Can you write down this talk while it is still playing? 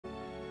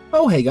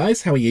Oh hey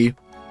guys, how are you?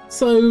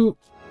 So,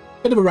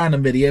 bit of a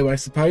random video I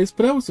suppose,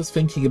 but I was just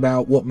thinking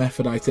about what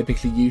method I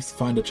typically use to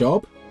find a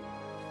job.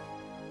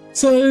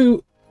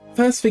 So,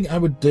 first thing I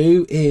would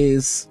do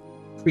is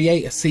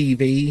create a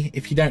CV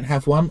if you don't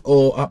have one,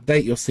 or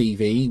update your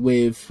CV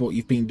with what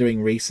you've been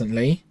doing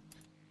recently.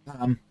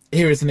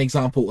 Here is an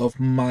example of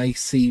my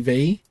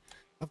CV.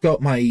 I've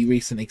got my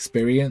recent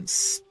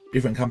experience,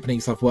 different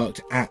companies I've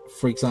worked at,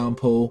 for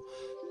example.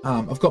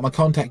 I've got my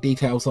contact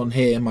details on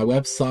here, my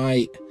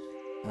website,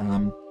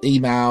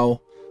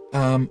 email,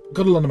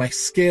 got a lot of my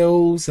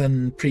skills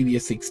and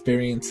previous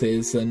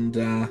experiences, and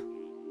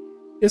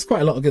there's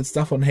quite a lot of good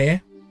stuff on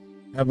here.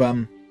 I've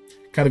kind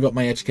of got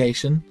my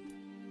education,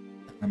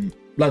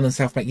 London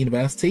South Bank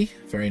University,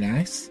 very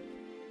nice.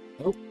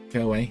 Oh,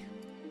 go away.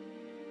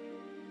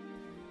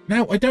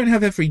 Now, I don't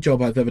have every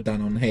job I've ever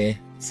done on here.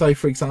 So,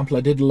 for example,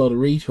 I did a lot of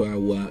retail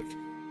work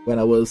when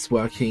I was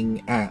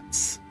working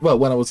at, well,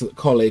 when I was at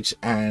college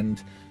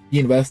and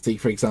university,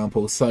 for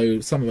example. So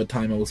some of the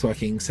time I was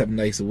working 7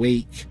 days a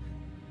week.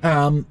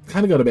 Kind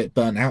of got a bit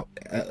burnt out,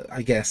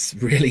 I guess,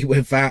 really,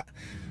 with that.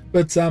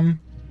 But,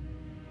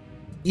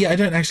 yeah, I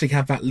don't actually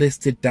have that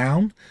listed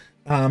down.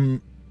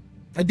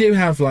 I do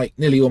have, like,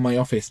 nearly all my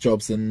office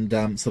jobs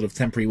and sort of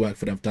temporary work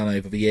that I've done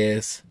over the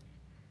years.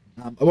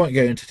 I won't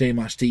go into too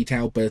much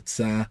detail, but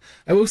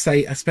I will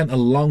say I spent a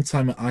long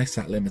time at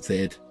ISAT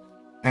Limited,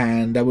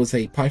 and I was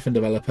a Python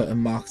developer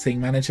and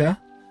marketing manager.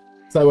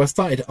 So I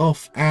started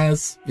off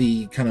as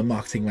the kind of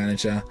marketing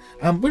manager.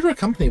 We were a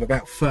company of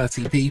about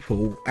 30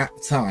 people at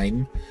the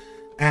time,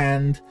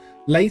 and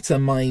later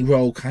my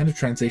role kind of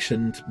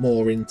transitioned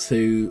more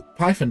into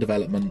Python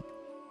development.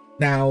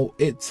 Now,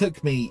 it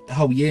took me a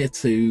whole year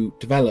to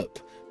develop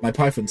my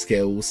Python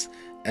skills,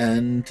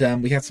 and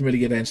we had some really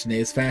good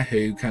engineers there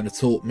who kind of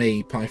taught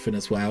me Python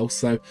as well.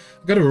 So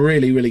I got a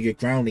really, really good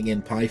grounding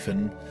in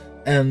Python,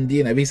 and,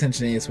 you know, these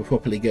engineers were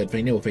properly good.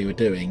 They knew what they were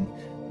doing.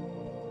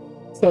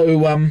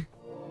 So,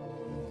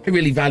 I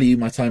really value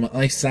my time at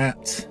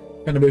ISAT.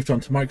 Then I moved on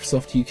to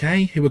Microsoft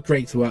UK, who were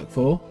great to work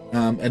for,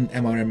 and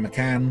MRM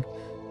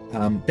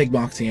McCann, big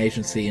marketing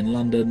agency in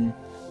London.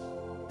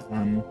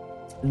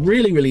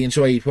 Really, really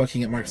enjoyed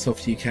working at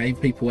Microsoft UK.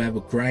 People there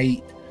were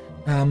great.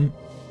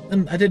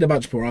 And I did a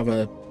bunch more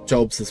other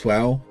jobs as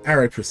well.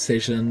 Arrow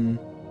Precision,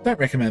 don't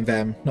recommend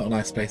them, not a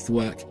nice place to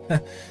work.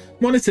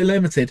 Monitor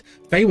Limited,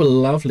 they were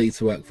lovely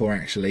to work for,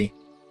 actually.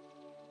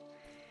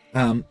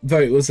 Though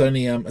it was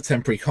only a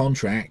temporary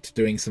contract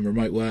doing some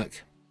remote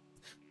work.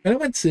 Then I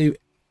went to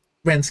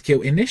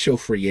Rentokil Initial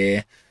for a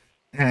year,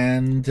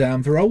 and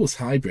the role was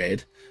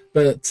hybrid,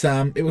 but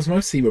it was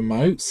mostly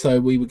remote, so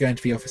we were going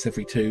to the office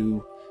every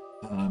 2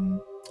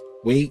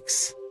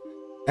 weeks,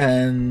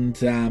 and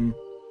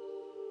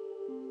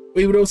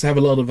we would also have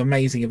a lot of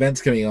amazing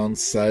events going on,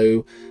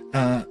 so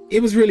it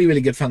was really,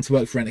 really good fun to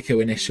work for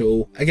Rentokil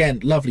Initial.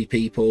 Again, lovely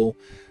people,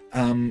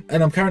 and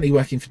I'm currently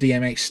working for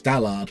DMH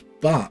Stallard,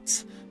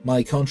 but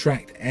my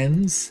contract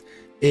ends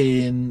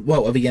in,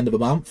 well, at the end of the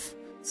month,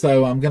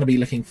 so I'm going to be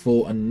looking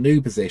for a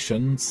new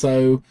position,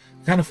 so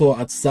I kind of thought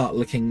I'd start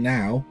looking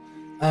now.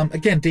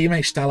 Again,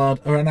 DMH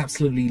Stallard are an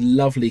absolutely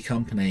lovely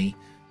company,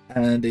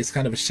 and it's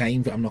kind of a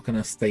shame that I'm not going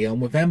to stay on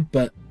with them,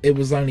 but it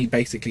was only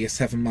basically a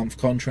 7-month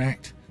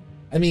contract.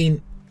 I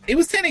mean, it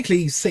was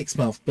technically 6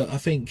 months, but I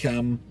think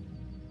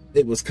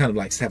it was kind of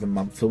like 7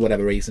 months for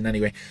whatever reason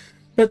anyway.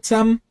 But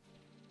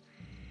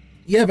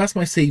yeah, that's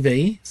my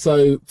CV.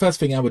 So first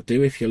thing I would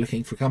do if you're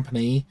looking for a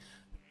company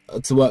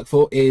to work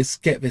for is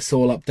get this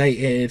all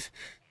updated.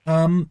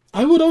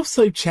 I would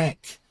also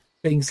check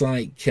things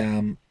like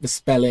the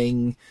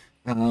spelling.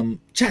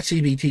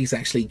 ChatGPT is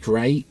actually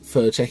great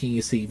for checking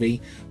your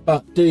CV,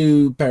 but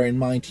do bear in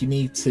mind you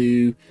need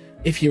to,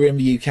 if you're in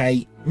the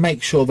UK,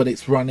 make sure that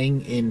it's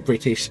running in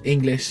British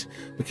English,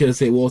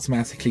 because it will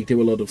automatically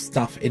do a lot of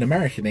stuff in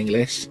American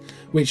English,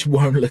 which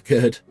won't look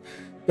good.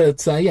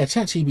 But yeah,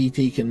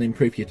 ChatGPT can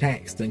improve your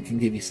text and can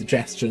give you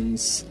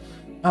suggestions.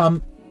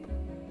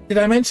 Did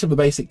I mention the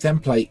basic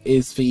template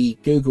is the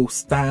Google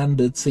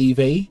standard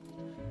CV?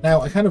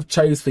 Now, I kind of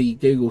chose the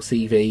Google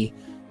CV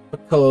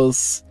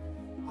because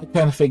I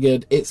kind of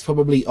figured it's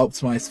probably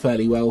optimized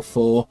fairly well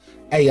for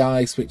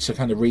AIs which are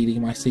kind of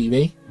reading my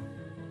CV.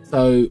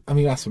 So, I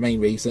mean, that's the main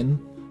reason.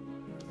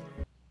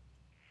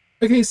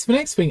 Okay, so the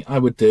next thing I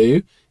would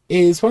do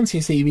is, once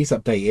your CV's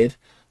updated,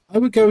 I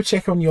would go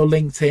check on your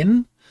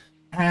LinkedIn.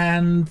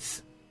 And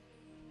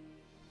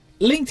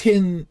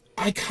LinkedIn,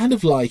 I kind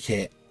of like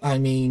it. I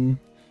mean,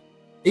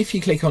 if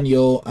you click on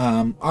your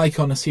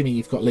icon, assuming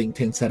you've got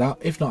LinkedIn set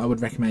up, if not, I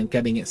would recommend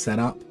getting it set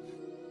up.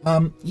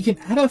 You can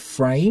add a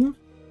frame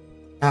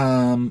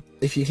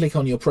if you click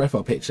on your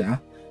profile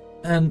picture,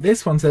 and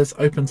this one says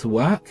open to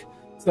work.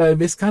 So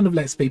this kind of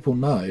lets people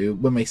know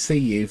when they see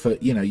you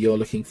that, you know, you're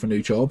looking for a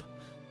new job.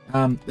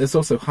 There's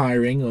also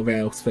hiring, or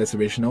else there's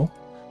original.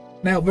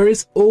 Now, there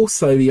is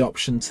also the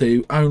option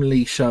to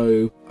only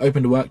show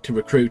open to work to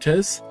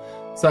recruiters.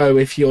 So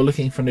if you're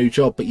looking for a new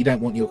job but you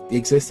don't want your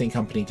existing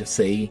company to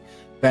see,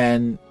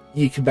 then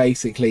you can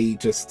basically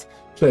just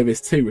show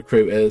this to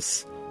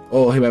recruiters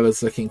or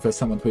whoever's looking for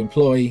someone to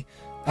employ,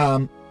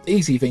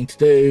 Easy thing to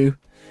do.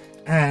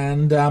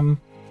 And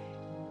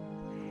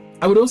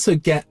I would also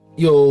get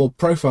your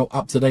profile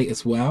up to date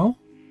as well.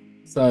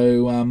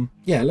 So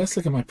yeah, let's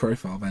look at my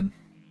profile then.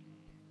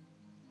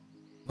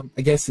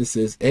 I guess this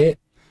is it.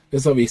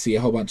 There's obviously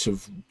a whole bunch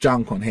of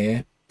junk on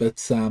here,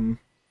 but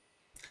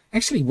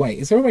actually wait,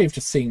 is there a way of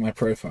just seeing my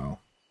profile?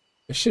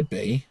 There should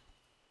be.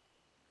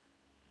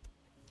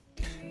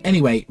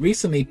 Anyway,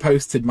 recently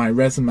posted my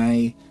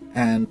resume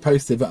and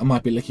posted that I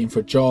might be looking for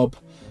a job.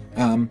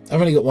 I've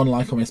only got one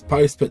like on this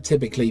post, but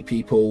typically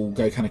people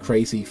go kind of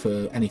crazy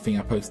for anything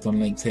I post on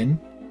LinkedIn.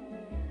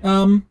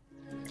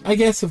 I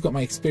guess I've got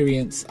my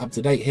experience up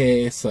to date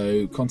here,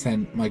 so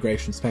content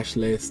migration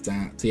specialist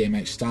at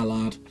DMH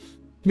Stallard.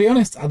 To be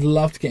honest, I'd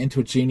love to get into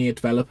a junior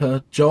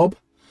developer job,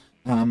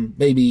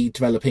 maybe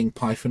developing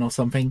Python or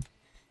something,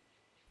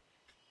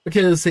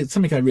 because it's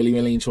something I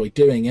really enjoy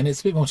doing, and it's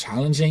a bit more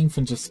challenging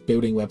than just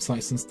building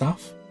websites and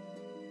stuff.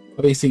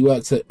 Obviously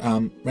worked at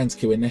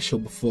Rentokil Initial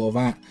before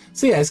that,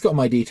 so yeah, it's got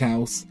my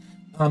details.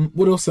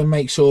 Would also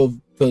make sure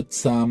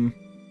that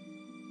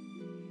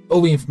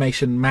all the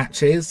information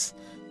matches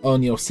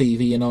on your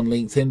CV and on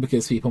LinkedIn,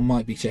 because people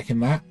might be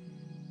checking that.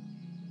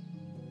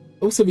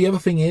 Also, the other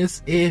thing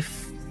is,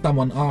 if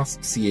someone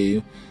asks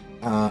you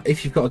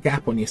if you've got a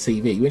gap on your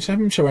CV, which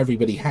I'm sure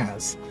everybody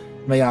has,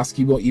 and they ask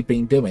you what you've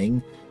been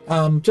doing,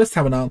 just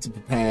have an answer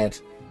prepared.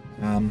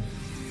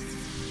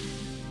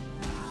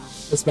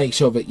 Just make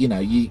sure that, you know,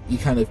 you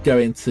kind of go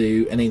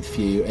into an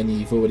interview and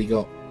you've already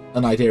got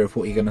an idea of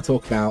what you're going to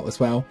talk about as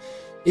well.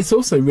 It's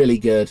also really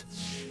good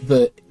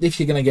that if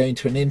you're going to go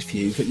into an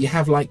interview, that you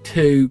have like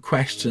 2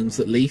 questions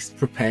at least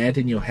prepared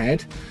in your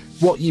head,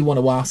 what you want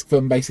to ask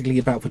them basically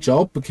about the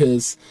job,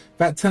 because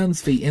that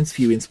turns the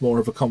interview into more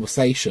of a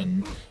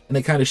conversation and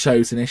it kind of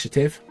shows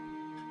initiative.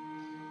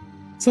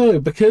 So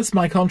because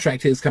my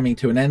contract is coming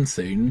to an end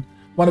soon,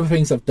 one of the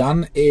things I've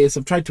done is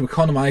I've tried to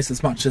economize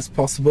as much as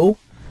possible.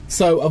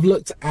 So I've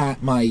looked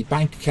at my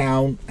bank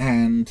account,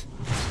 and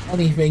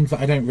anything that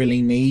I don't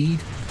really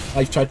need,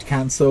 I've tried to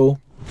cancel.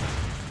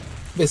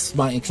 This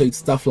might include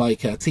stuff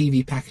like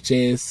TV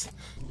packages.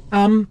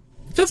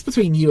 Just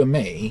between you and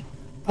me,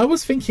 I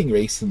was thinking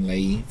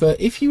recently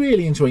that if you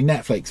really enjoy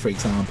Netflix, for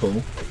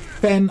example,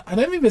 then I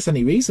don't think there's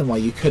any reason why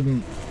you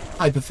couldn't,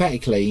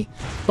 hypothetically,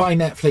 buy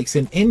Netflix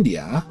in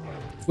India,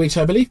 which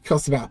I believe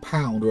costs about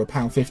 £1 or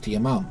 £1.50 a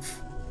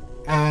month,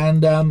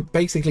 and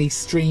basically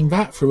stream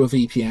that through a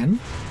VPN.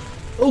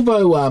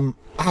 Although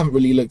I haven't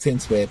really looked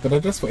into it, but I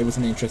just thought it was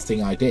an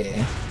interesting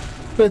idea.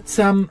 But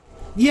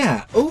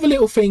yeah, all the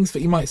little things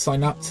that you might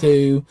sign up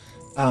to,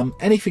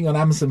 anything on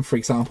Amazon, for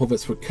example,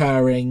 that's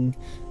recurring.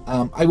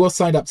 I was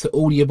signed up to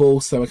Audible,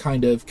 so I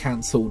kind of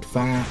cancelled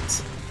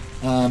that.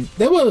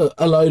 There were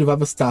a load of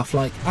other stuff,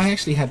 like I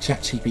actually had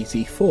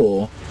ChatGPT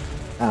 4,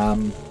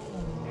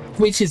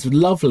 which is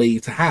lovely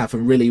to have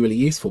and really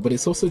useful, but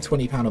it's also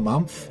 £20 a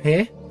month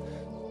here,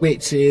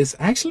 which is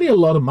actually a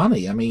lot of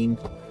money. I mean,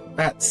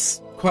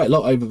 that's quite a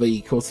lot over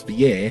the course of the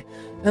year.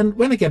 And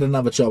when I get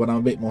another job and I'm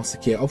a bit more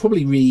secure, I'll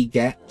probably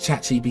re-get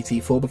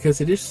ChatGPT 4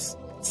 because it is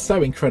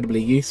so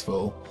incredibly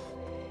useful.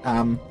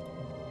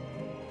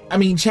 I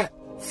mean, Chat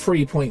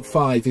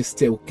 3.5 is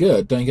still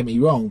good, don't get me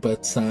wrong,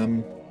 but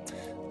I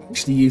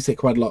actually use it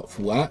quite a lot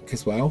for work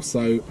as well,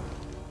 so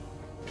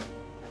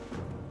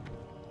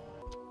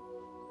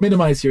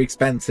minimize your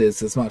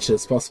expenses as much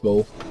as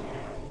possible,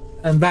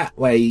 and that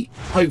way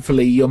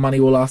hopefully your money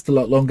will last a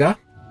lot longer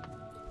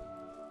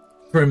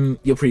from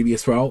your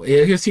previous role,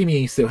 assuming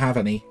you still have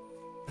any.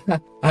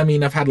 I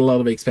mean, I've had a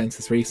lot of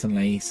expenses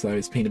recently, so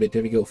it's been a bit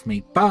difficult for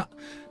me, but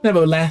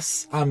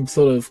nevertheless, I'm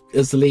sort of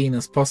as lean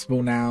as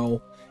possible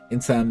now in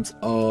terms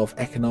of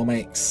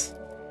economics.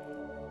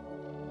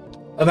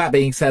 That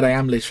being said, I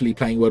am literally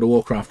playing World of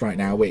Warcraft right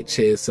now, which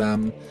is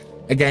a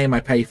game I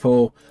pay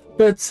for,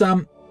 but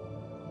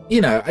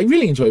you know, I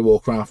really enjoy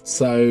Warcraft,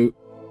 so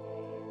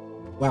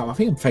wow, I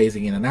think I'm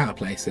phasing in and out of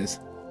places.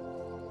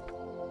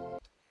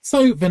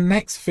 So the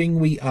next thing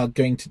we are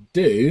going to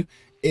do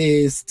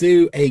is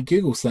do a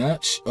Google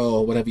search,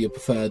 or whatever your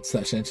preferred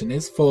search engine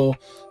is, for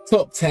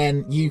top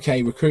 10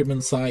 UK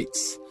recruitment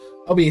sites.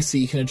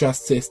 Obviously you can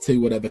adjust this to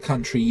whatever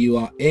country you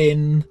are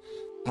in.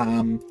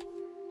 And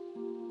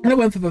I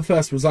went for the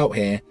first result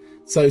here.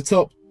 So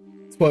top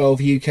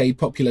 12 UK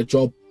popular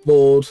job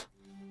board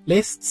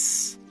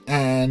lists.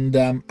 And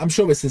I'm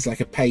sure this is like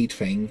a paid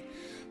thing.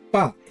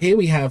 But here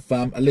we have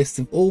a list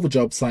of all the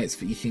job sites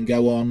that you can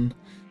go on.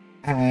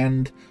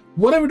 And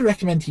what I would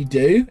recommend you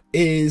do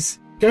is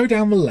go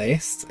down the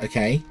list,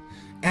 okay,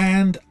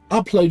 and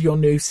upload your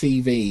new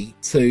CV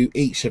to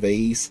each of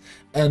these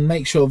and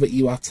make sure that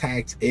you are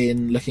tagged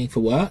in looking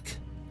for work.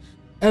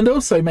 And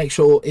also make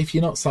sure, if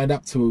you're not signed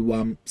up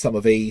to some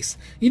of these,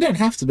 you don't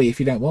have to be if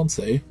you don't want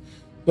to,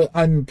 but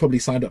I'm probably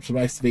signed up to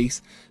most of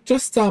these.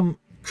 Just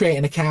create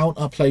an account,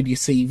 upload your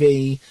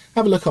CV,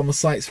 have a look on the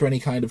sites for any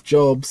kind of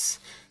jobs.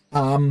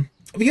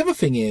 The other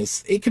thing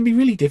is, it can be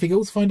really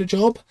difficult to find a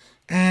job,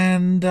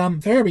 and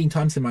there have been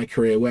times in my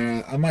career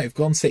where I might have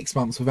gone 6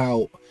 months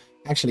without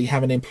actually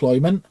having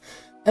employment.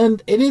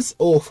 And it is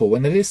awful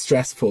and it is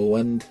stressful,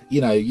 and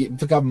you know,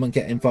 the government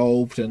get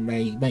involved and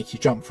they make you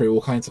jump through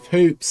all kinds of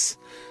hoops.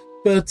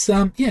 But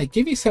yeah,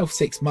 give yourself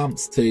 6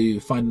 months to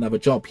find another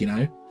job, you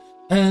know,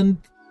 and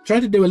try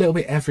to do a little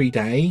bit every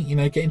day, you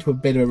know, get into a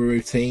bit of a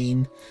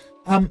routine.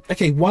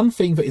 Okay, one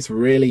thing that is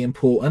really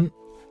important,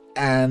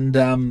 and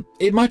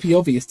it might be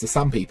obvious to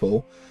some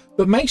people,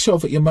 but make sure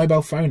that your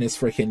mobile phone is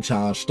freaking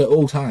charged at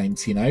all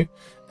times, you know,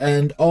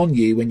 and on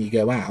you when you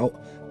go out,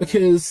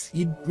 because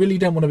you really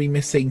don't want to be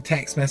missing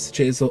text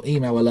messages or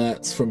email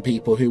alerts from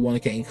people who want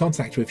to get in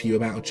contact with you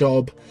about a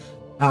job.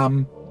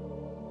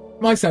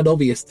 Might sound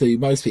obvious to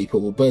most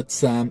people,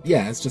 but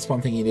yeah, it's just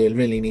one thing you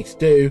really need to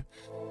do.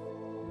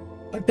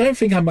 I don't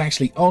think I'm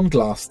actually on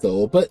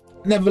Glassdoor, but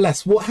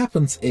nevertheless, what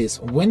happens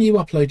is when you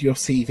upload your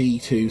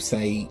CV to,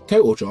 say,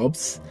 Total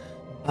Jobs,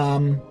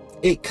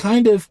 it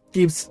kind of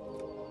gives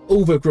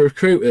all the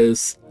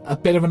recruiters a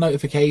bit of a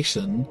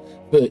notification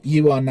that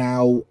you are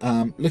now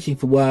looking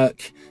for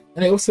work,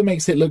 and it also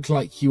makes it look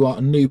like you are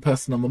a new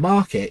person on the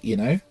market, you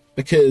know,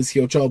 because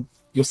your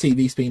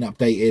CV's been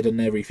updated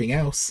and everything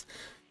else.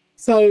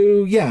 So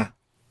yeah,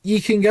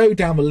 you can go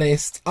down the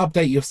list,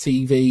 update your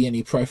CV and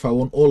your profile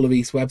on all of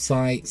these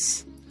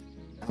websites,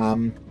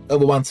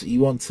 other ones that you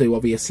want to,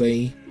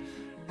 obviously,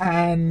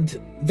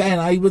 and then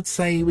I would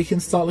say we can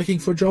start looking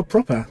for a job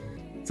proper.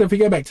 So if we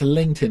go back to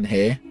LinkedIn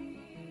here,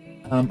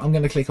 I'm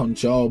going to click on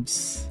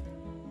jobs.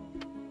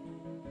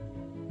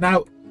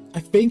 Now, I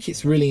think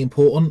it's really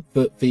important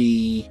that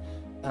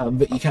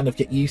that you kind of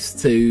get used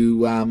to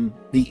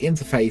the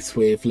interface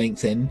with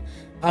LinkedIn.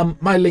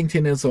 My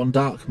LinkedIn is on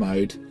dark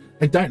mode.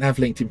 I don't have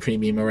LinkedIn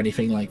Premium or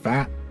anything like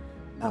that.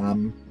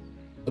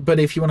 But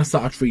if you want to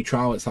start a free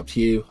trial, it's up to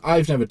you.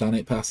 I've never done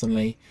it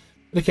personally.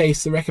 But okay,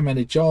 so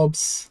recommended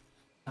jobs.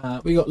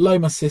 We got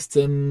Loma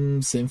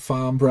Systems in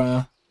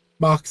Farnborough,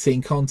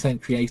 marketing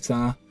content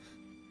creator.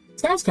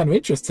 Sounds kind of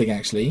interesting,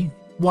 actually.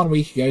 1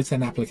 week ago,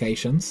 10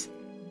 applications.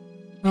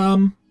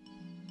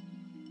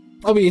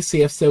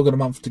 Obviously, I've still got a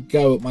month to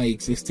go at my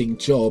existing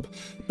job,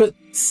 but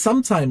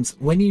sometimes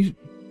when you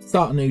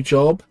start a new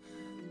job,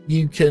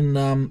 you can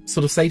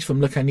sort of say to them,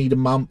 look, I need a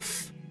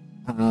month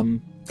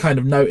kind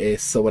of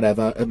notice or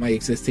whatever at my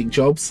existing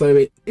job, so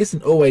it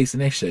isn't always an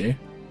issue.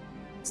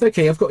 It's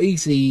okay, I've got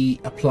easy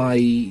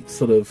apply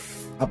sort of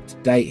up to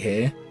date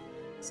here.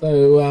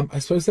 So I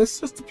suppose let's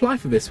just apply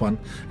for this one.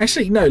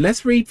 Actually, no,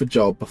 let's read the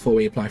job before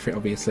we apply for it,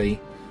 obviously.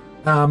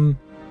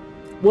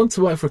 Want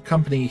to work for a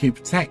company who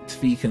protect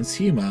the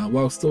consumer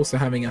whilst also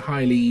having a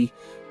highly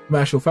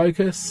commercial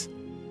focus.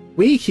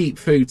 We keep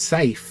food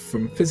safe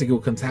from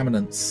physical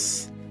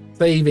contaminants,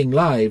 saving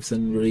lives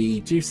and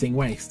reducing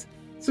waste.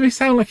 So they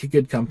sound like a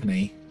good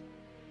company.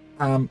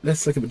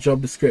 Let's look at the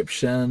job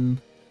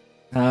description.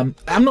 I'm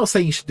not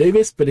saying you should do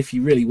this, but if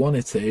you really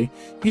wanted to, you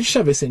can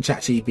shove this in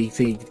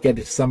ChatGPT to get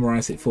it to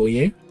summarise it for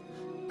you.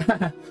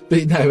 But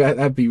no,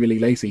 that'd be really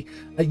lazy.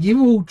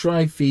 You will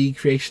drive the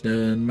creation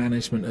and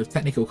management of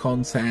technical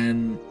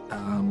content.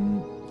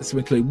 This will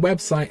include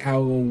website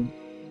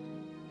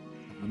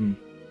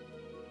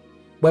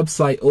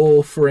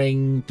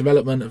authoring,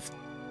 development of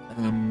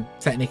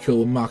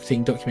technical and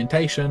marketing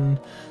documentation,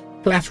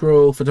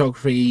 collateral,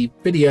 photography,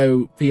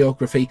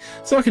 videography.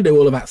 So I can do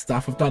all of that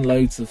stuff. I've done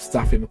loads of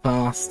stuff in the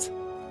past.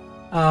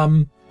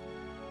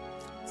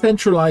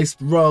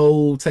 Centralized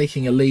role,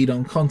 taking a lead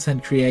on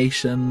content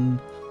creation.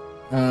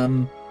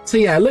 So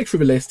yeah, look through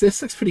the list.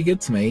 This looks pretty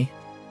good to me.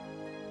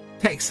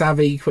 Tech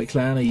savvy, quick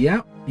learner.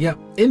 Yep.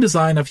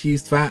 InDesign, I've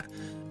used that.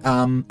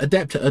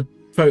 Adept at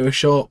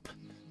Photoshop.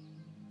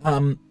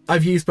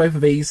 I've used both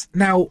of these.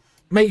 Now,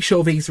 make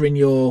sure these are in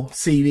your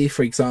CV,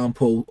 for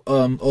example,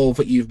 or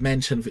that you've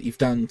mentioned that you've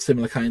done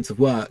similar kinds of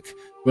work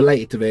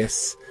related to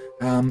this.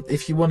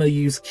 If you want to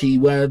use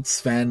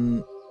keywords,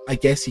 then I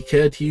guess you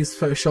could use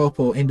Photoshop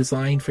or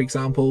InDesign, for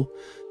example.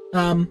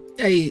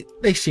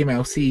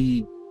 HTML,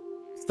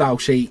 style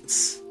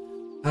sheets.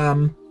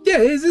 Yeah,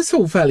 it's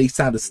all fairly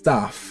standard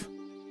stuff.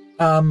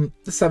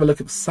 Let's have a look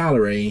at the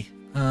salary.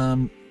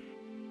 Well,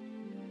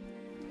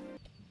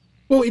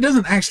 it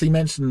doesn't actually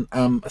mention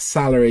a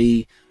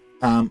salary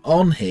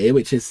on here,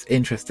 which is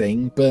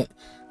interesting, but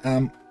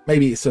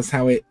maybe it's just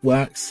how it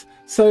works.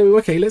 So,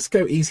 okay, let's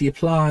go easy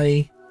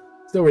apply.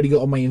 It's already got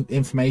all my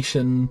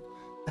information.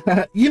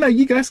 You know,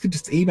 you guys could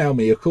just email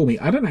me or call me.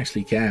 I don't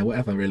actually care,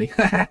 whatever, really.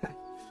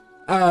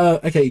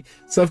 Okay,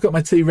 so I've got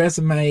my 2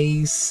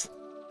 resumes.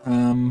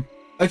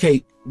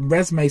 Okay,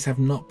 resumes have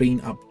not been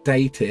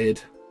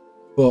updated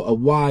for a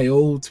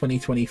while.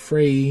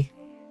 2023.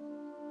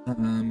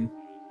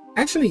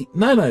 Actually,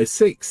 no,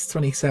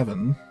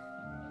 6/27.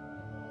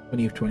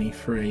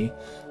 2023.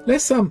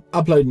 Let's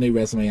upload a new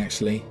resume,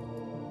 actually.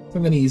 So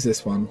I'm going to use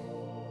this one.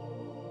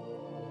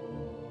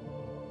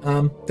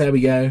 There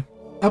we go.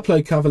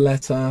 Upload cover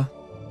letter.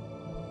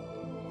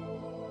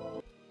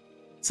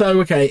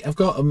 So, okay, I've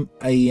got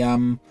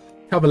a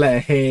cover letter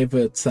here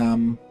that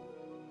sort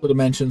of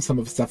mentions some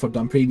of the stuff I've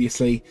done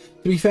previously.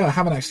 To be fair, I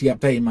haven't actually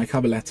updated my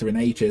cover letter in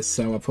ages,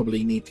 so I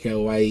probably need to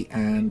go away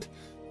and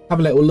have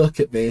a little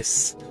look at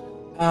this.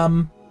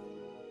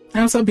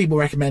 Now, some people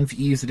recommend that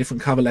you use a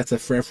different cover letter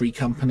for every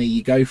company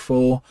you go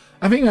for.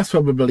 I think that's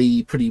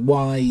probably pretty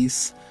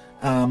wise.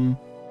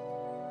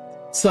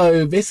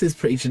 So this is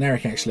pretty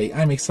generic, actually.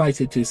 I'm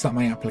excited to start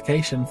my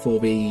application for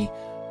the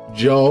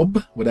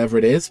job, whatever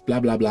it is, blah,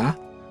 blah, blah.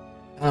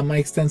 My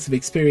extensive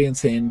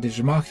experience in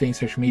digital marketing,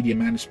 social media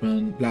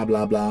management, blah,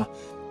 blah, blah,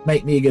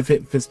 make me a good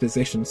fit for this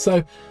position.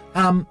 So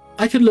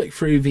I could look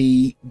through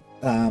the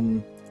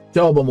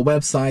job on the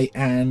website,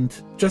 and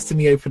just in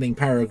the opening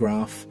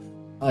paragraph,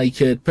 I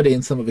could put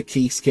in some of the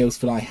key skills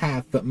that I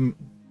have that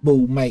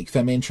will make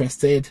them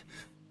interested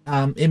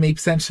in me,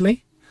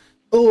 potentially.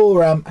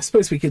 Or I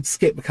suppose we could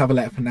skip the cover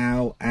letter for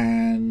now,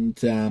 and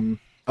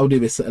I'll do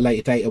this at a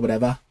later date or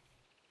whatever.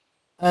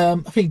 I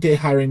think Dear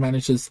Hiring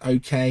Manager's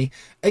okay.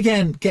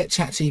 Again, get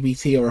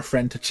ChatGPT or a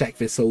friend to check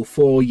this all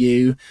for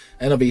you,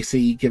 and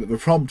obviously give it the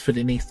prompt, but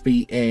it needs to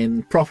be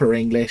in proper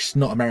English,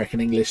 not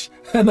American English.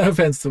 No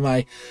offense to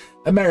my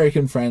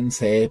American friends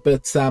here,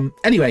 but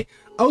anyway,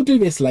 I'll do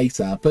this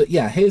later. But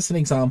yeah, here's an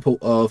example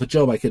of a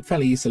job I could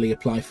fairly easily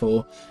apply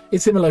for.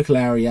 It's in my local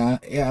area.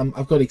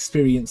 I've got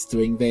experience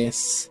doing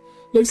this.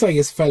 Looks like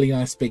it's a fairly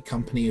nice big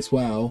company as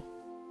well.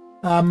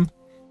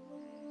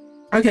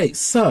 Okay,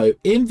 so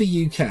in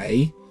the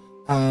UK,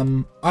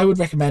 I would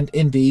recommend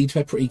Indeed.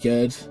 They're pretty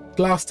good.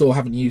 Glassdoor,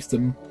 haven't used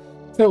them.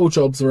 Total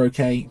Jobs are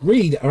okay.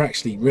 Reed are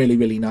actually really,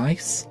 really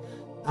nice.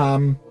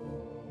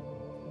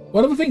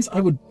 One of the things I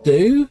would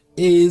do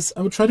is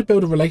I would try to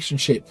build a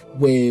relationship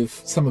with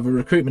some of the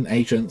recruitment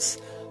agents.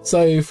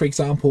 So, for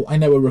example, I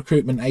know a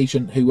recruitment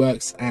agent who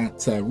works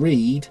at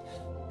Reed,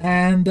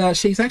 and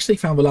she's actually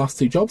found the last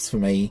 2 jobs for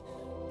me.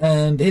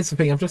 And here's the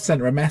thing, I've just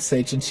sent her a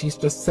message, and she's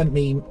just sent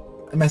me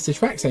a message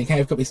back saying, hey,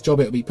 I've got this job,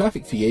 it'll be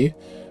perfect for you.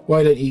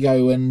 Why don't you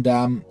go and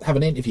have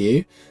an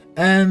interview?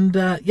 And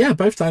yeah,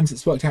 both times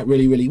it's worked out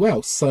really, really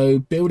well. So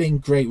building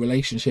great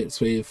relationships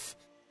with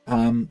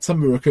some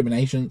of the recruitment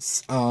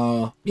agents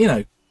are, you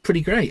know,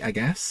 pretty great, I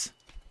guess.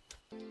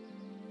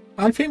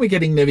 I think we're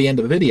getting near the end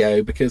of the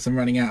video because I'm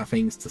running out of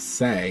things to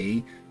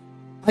say.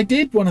 I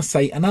did want to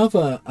say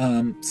another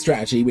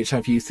strategy which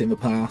I've used in the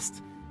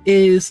past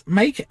is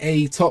make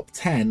a top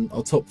 10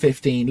 or top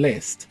 15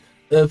 list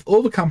of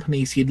all the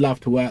companies you'd love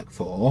to work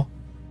for.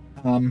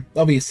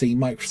 Obviously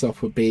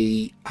Microsoft would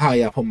be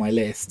high up on my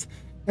list,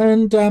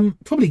 and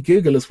probably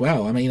Google as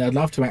well. I mean, I'd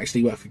love to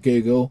actually work for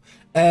Google,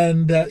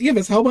 and yeah,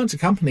 there's a whole bunch of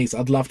companies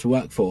I'd love to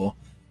work for.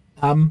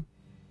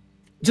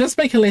 Just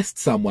make a list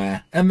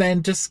somewhere and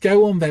then just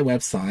go on their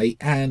website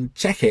and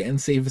check it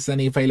and see if there's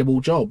any available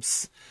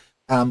jobs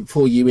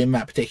for you in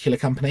that particular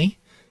company.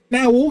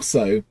 Now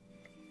also,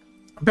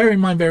 bear in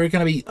mind there are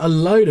going to be a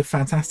load of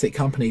fantastic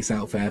companies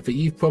out there that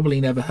you've probably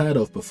never heard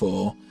of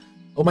before,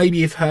 or maybe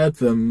you've heard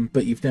them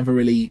but you've never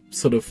really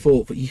sort of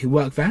thought that you could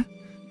work there.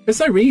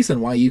 There's no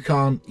reason why you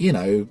can't, you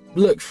know,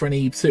 look for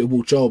any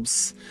suitable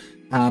jobs.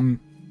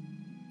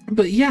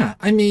 But yeah,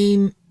 I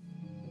mean,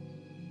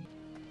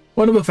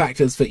 one of the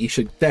factors that you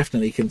should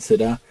definitely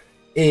consider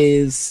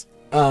is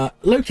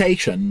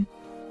location.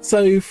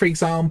 So, for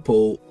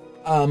example,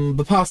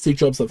 the past 2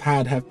 jobs I've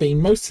had have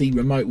been mostly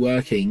remote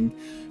working,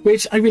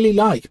 which I really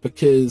like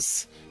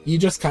because you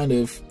just kind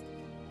of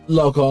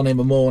log on in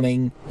the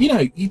morning, you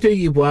know, you do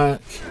your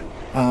work,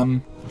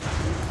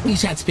 you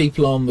chat to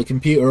people on the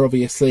computer,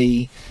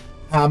 obviously,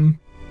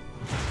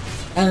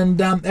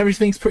 and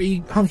everything's pretty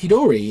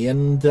hunky-dory,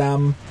 and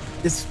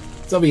it's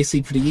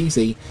obviously pretty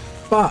easy.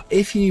 But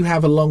if you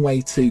have a long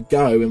way to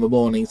go in the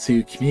morning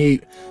to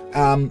commute,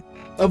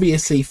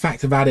 obviously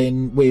factor that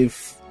in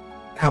with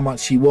how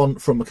much you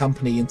want from a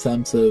company in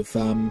terms of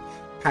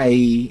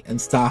pay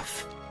and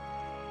stuff.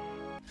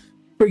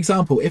 For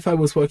example, if I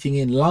was working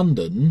in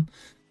London,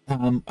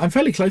 I'm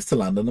fairly close to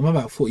London, I'm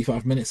about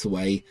 45 minutes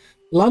away.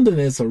 London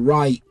is a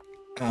right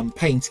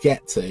pain to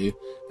get to,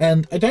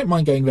 and I don't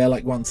mind going there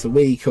like once a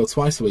week or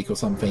twice a week or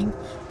something,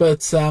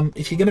 but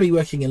if you're going to be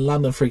working in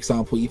London, for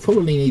example, you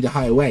probably need a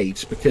higher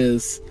wage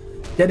because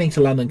getting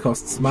to London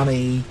costs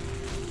money,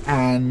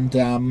 and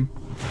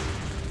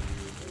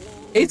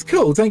it's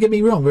cool, don't get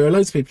me wrong, there are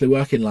loads of people who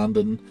work in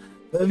London,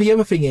 but the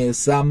other thing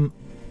is,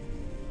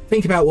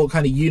 think about what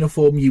kind of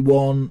uniform you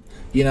want.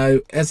 You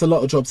know, there's a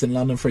lot of jobs in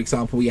London, for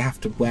example, where you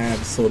have to wear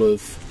the sort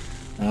of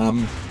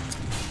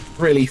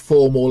really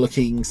formal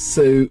looking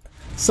suit.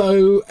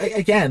 So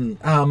again,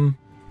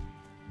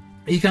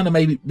 you kind of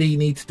maybe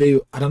need to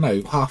do, I don't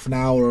know, half an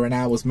hour or an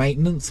hour's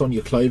maintenance on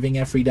your clothing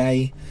every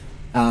day.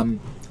 Iron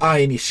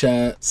your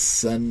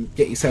shirts and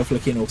get yourself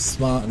looking all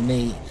smart and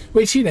neat,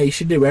 which, you know, you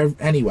should do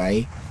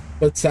anyway.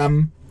 But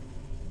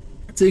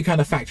do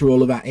kind of factor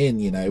all of that in,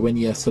 you know, when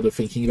you're sort of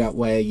thinking about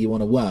where you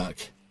want to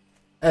work.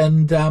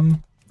 And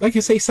like I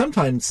say,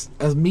 sometimes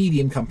a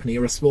medium company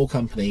or a small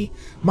company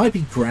might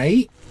be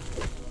great.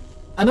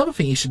 Another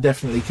thing you should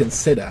definitely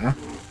consider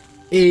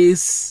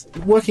is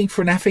working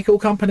for an ethical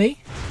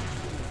company.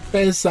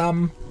 There's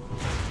a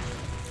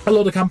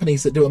lot of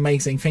companies that do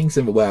amazing things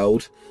in the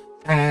world,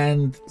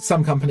 and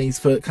some companies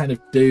that kind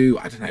of do,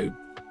 I don't know,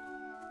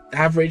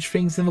 average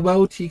things in the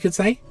world, you could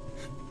say.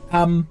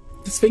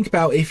 just think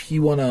about if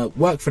you want to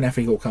work for an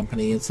ethical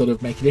company and sort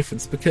of make a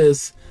difference,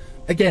 because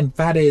again,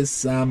 that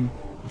is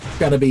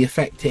going to be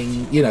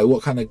affecting, you know,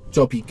 what kind of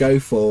job you go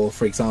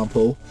for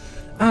example.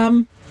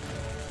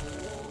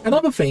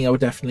 Another thing I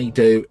would definitely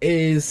do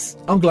is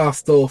on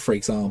Glassdoor, for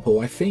example.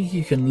 I think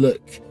you can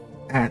look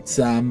at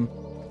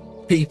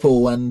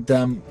people and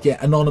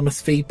get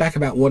anonymous feedback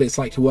about what it's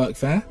like to work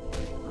there.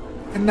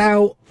 And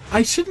now,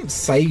 I shouldn't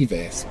say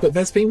this, but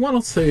there's been one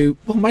or two,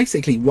 well,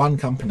 basically one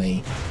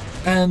company,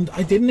 and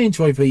I didn't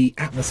enjoy the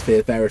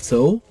atmosphere there at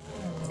all.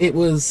 It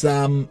was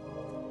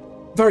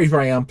very,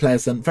 very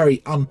unpleasant,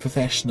 very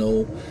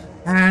unprofessional,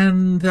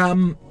 and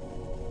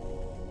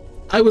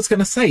I was going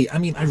to say, I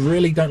mean, I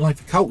really don't like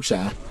the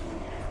culture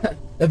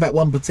of that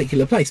one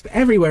particular place, but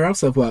everywhere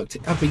else I've worked,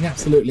 I've been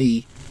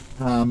absolutely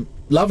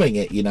loving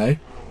it, you know.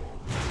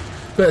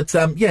 But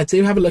yeah,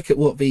 do have a look at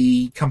what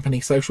the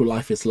company social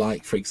life is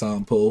like, for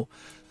example.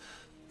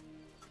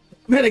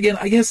 Then again,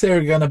 I guess there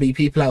are going to be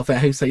people out there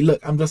who say, look,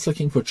 I'm just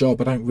looking for a job,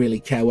 I don't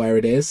really care where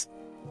it is.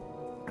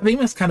 I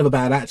think that's kind of a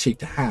bad attitude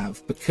to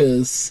have,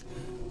 because,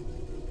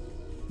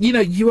 you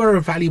know, you are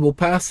a valuable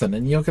person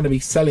and you're going to be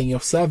selling your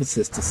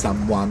services to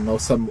someone or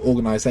some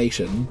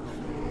organisation,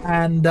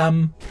 and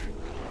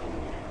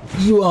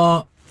you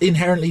are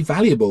inherently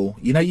valuable.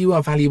 You know, you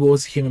are valuable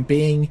as a human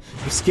being.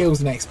 Your skills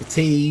and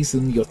expertise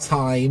and your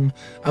time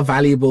are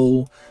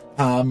valuable.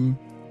 So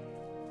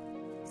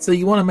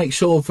you want to make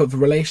sure that the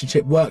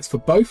relationship works for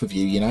both of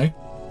you, you know.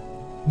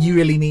 You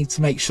really need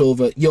to make sure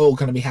that you're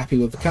going to be happy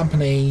with the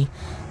company,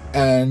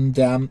 and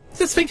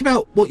just think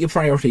about what your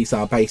priorities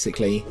are,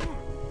 basically.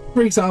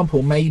 For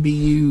example, maybe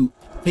you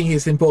think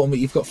it's important that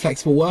you've got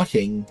flexible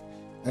working,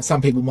 and some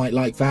people might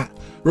like that.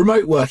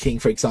 Remote working,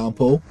 for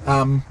example,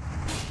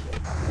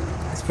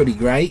 that's pretty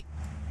great,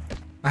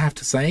 I have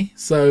to say.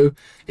 So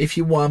if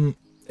you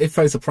if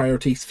those are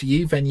priorities for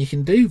you, then you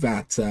can do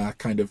that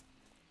kind of,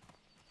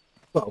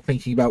 well,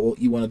 thinking about what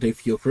you want to do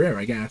for your career,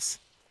 I guess.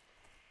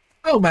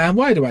 Oh man,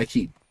 why do I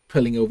keep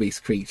pulling all these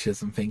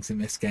creatures and things in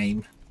this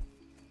game?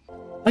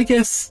 I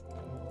guess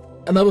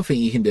another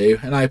thing you can do,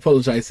 and I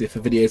apologise if the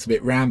video's a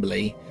bit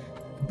rambly,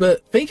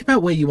 but think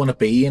about where you want to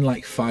be in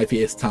like 5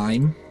 years'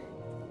 time,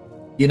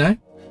 you know?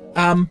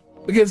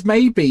 Because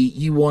maybe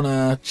you want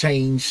to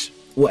change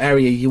what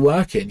area you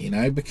work in, you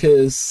know,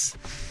 because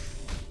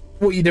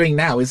what you're doing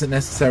now isn't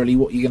necessarily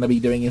what you're going to be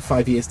doing in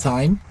 5 years'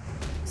 time.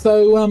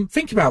 So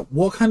think about,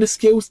 what kind of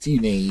skills do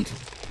you need?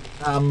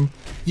 Do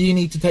you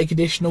need to take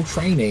additional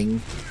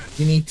training?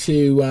 Do you need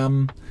to,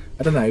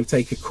 I don't know,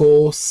 take a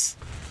course?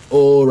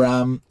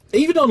 Or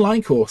even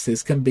online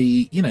courses can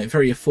be, you know,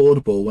 very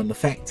affordable and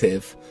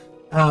effective.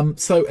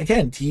 So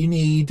again, do you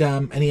need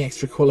any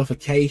extra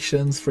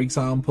qualifications, for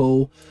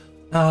example?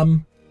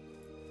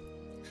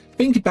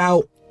 Think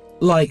about,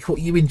 like, what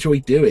you enjoy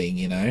doing,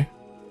 you know?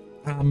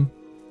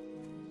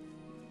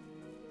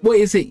 What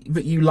is it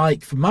that you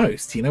like the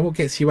most? You know, what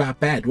gets you out of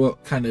bed?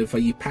 What kind of are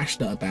you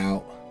passionate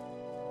about?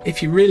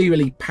 If you're really,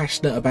 really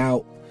passionate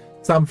about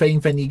something,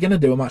 then you're going to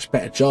do a much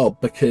better job,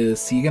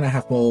 because you're going to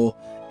have more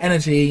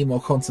energy, more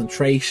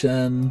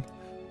concentration,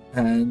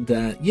 and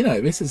you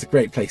know, this is a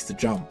great place to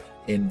jump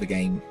in the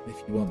game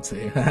if you want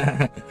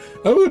to.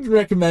 I wouldn't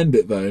recommend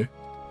it though,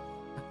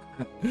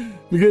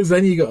 because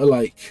then you got to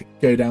like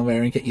go down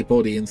there and get your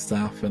body and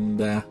stuff, and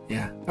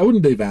yeah, I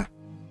wouldn't do that.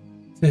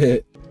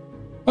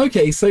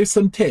 Okay, so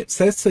some tips.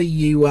 Let's say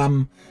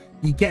you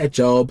get a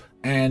job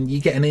and you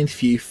get an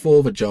interview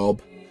for the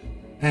job,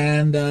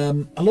 and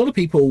a lot of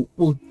people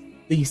will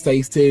these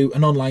days do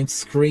an online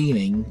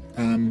screening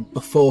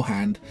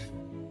beforehand.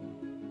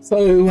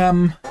 So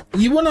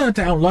you want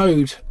to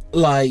download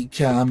like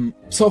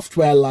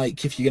software,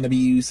 like if you're going to be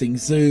using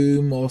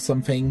Zoom or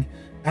something.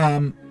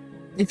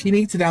 If you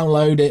need to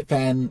download it,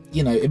 then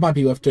you know, it might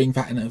be worth doing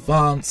that in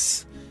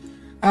advance.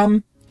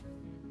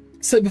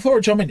 So before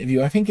a job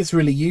interview, I think it's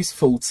really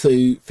useful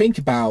to think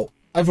about,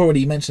 I've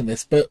already mentioned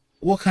this, but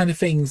what kind of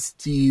things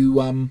do you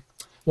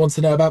want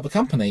to know about the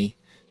company?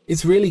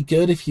 It's really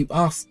good if you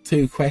ask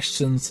 2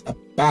 questions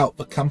about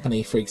the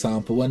company, for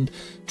example, and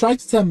try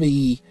to turn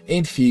the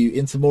interview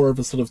into more of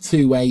a sort of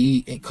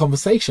two-way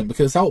conversation,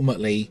 because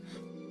ultimately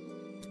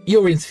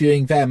you're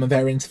interviewing them and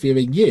they're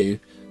interviewing you.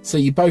 So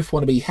you both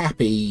want to be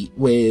happy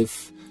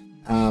with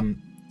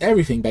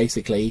everything,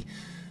 basically.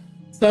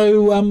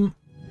 So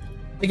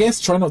I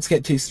guess try not to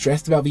get too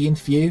stressed about the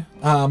interview.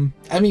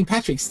 I mean,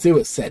 Patrick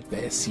Stewart said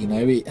this, you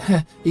know,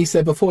 he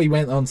said before he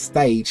went on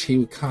stage, he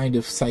would kind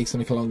of say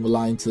something along the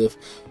lines of,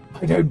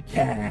 I don't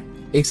care,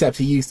 except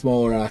he used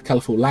more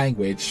colourful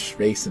language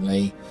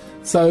recently.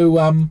 So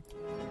I'm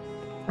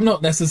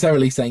not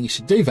necessarily saying you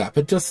should do that,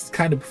 but just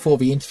kind of before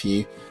the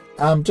interview,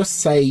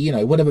 just say, you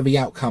know, whatever the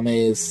outcome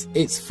is,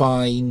 it's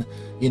fine,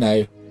 you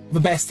know, the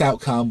best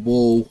outcome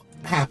will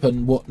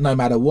happen no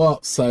matter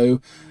what. So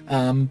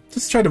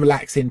just try to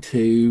relax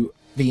into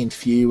the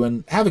interview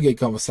and have a good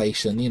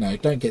conversation, you know,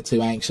 don't get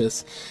too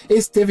anxious.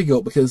 It's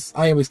difficult because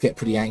I always get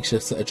pretty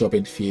anxious at a job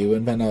interview,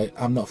 and then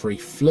I'm not very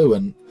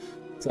fluent.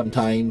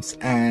 sometimes,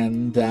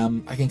 and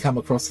I can come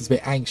across as a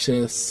bit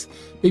anxious.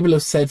 People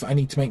have said that I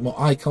need to make more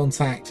eye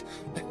contact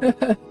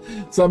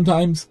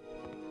sometimes,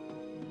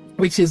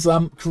 which is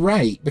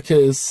great,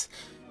 because,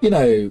 you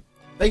know,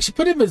 they should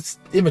put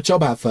in a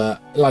job advert,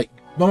 like,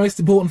 the most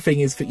important thing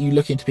is that you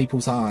look into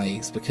people's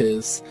eyes,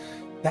 because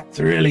that's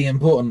really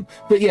important.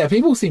 But yeah,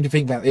 people seem to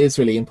think that is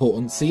really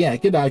important. So yeah,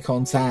 good eye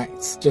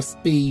contact,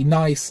 just be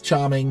nice,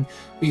 charming,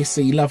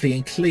 obviously lovely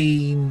and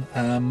clean,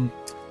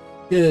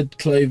 good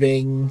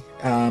clothing,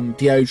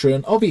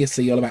 deodorant.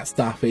 Obviously all of that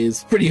stuff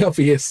is pretty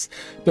obvious,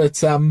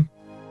 but yeah,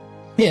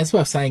 it's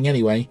worth saying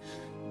anyway.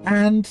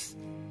 And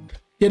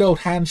good old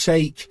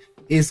handshake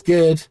is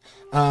good.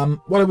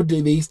 What I would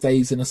do these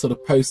days in a sort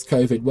of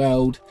post-COVID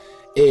world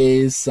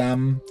is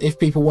if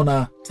people want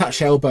to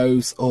touch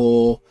elbows,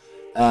 or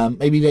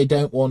maybe they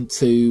don't want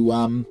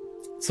to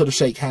sort of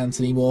shake hands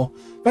anymore,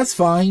 that's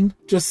fine.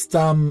 Just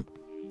follow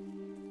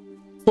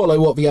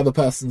what the other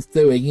person's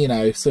doing, you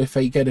know. So if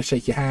they go to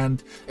shake your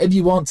hand and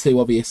you want to,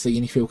 obviously,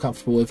 and you feel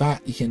comfortable with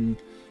that, you can,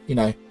 you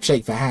know,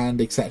 shake their hand,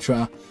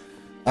 etc.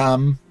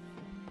 Another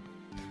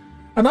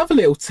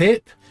little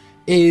tip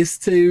is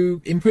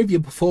to improve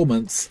your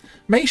performance.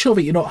 Make sure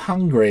that you're not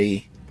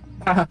hungry.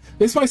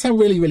 This might sound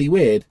really, really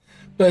weird,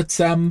 but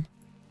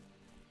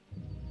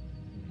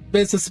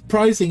there's a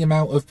surprising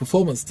amount of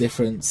performance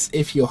difference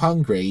if you're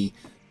hungry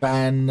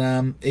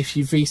than if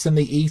you've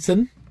recently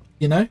eaten,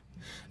 you know.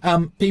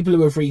 People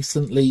who have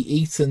recently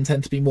eaten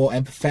tend to be more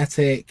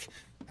empathetic.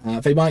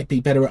 They might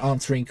be better at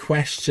answering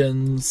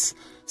questions.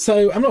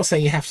 So I'm not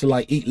saying you have to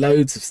like eat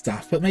loads of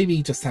stuff, but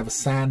maybe just have a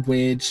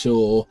sandwich,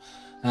 or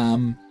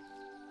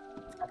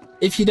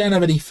if you don't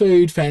have any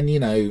food, then, you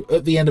know,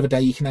 at the end of the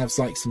day you can have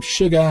like some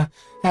sugar,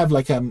 have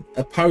like a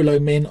polo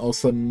mint or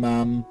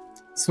some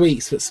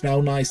sweets that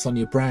smell nice on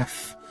your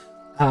breath.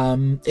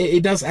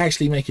 It does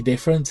actually make a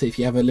difference if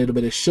you have a little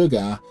bit of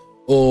sugar,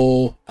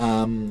 or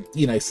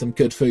you know, some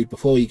good food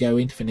before you go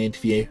into an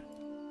interview.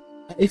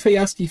 If they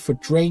ask you for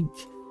drink,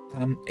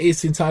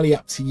 it's entirely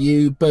up to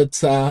you,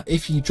 but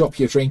if you drop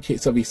your drink,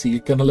 it's obviously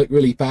going to look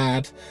really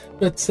bad.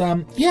 But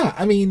yeah,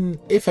 I mean,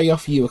 if they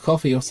offer you a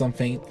coffee or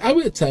something, I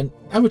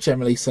would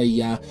generally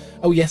say,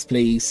 oh yes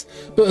please.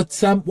 But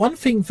one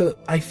thing that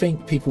I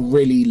think people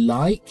really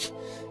like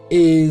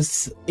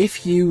is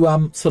if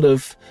you sort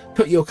of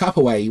put your cup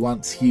away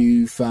once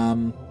you've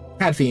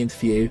had the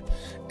interview,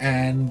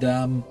 and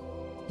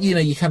you know,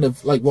 you kind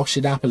of like wash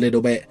it up a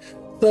little bit.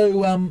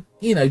 So,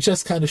 you know,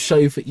 just kind of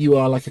show that you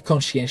are like a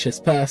conscientious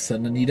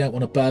person and you don't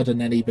want to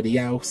burden anybody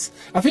else.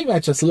 I think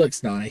that just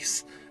looks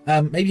nice.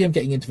 Maybe I'm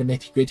getting into the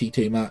nitty-gritty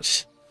too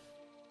much.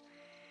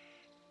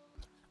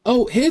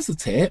 Oh, here's a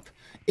tip.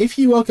 If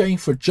you are going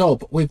for a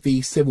job with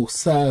the civil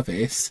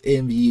service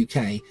in the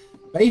UK,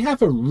 they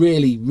have a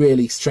really,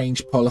 really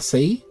strange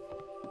policy.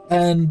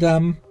 And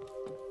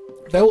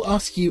they'll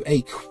ask you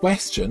a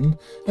question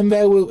and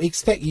they will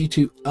expect you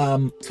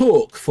to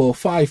talk for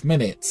 5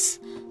 minutes.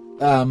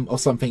 Or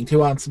something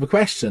to answer the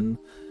question.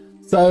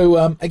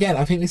 So again,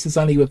 I think this is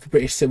only with the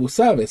British Civil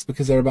Service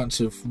because they're a bunch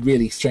of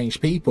really strange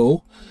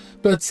people.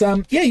 But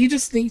yeah, you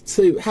just need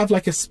to have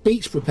like a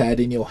speech prepared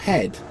in your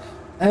head,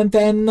 and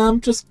then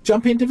just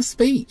jump into the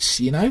speech.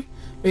 You know,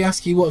 they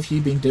ask you, what have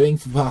you been doing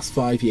for the past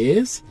 5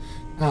 years?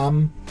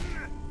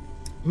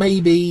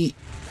 Maybe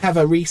have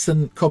a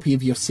recent copy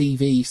of your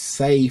CV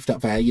saved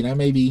up there. You know,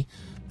 maybe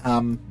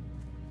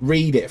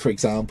read it, for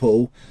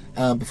example,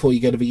 before you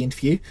go to the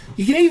interview.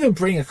 You can even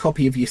bring a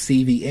copy of your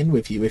CV in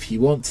with you if you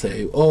want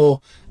to,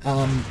 or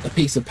a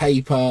piece of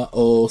paper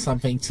or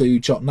something to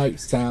jot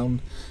notes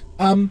down.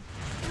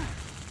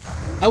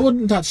 I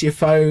wouldn't touch your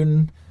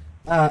phone,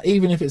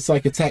 even if it's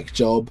like a tech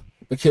job,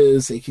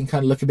 because it can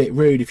kind of look a bit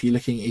rude if you're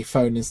looking at your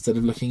phone instead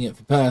of looking at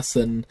the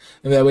person,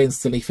 and they'll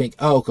instantly think,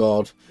 oh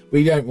god,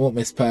 we don't want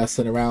this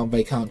person around,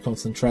 they can't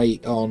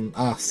concentrate on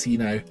us, you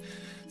know.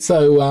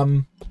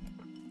 So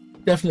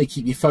definitely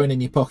keep your phone in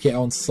your pocket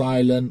on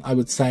silent, I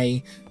would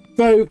say.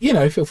 Though, you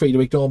know, feel free to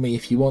ignore me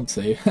if you want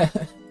to.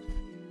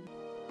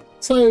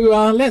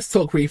 So let's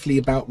talk briefly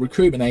about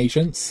recruitment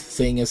agents,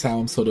 seeing as how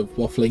I'm sort of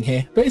waffling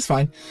here, but it's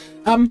fine.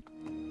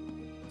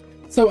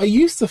 So I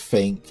used to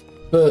think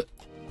that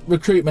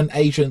recruitment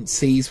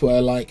agencies were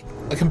like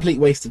a complete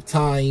waste of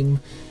time,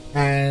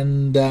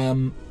 and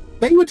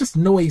they were just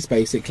noise,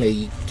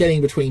 basically, getting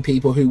between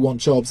people who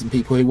want jobs and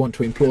people who want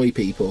to employ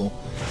people.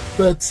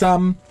 But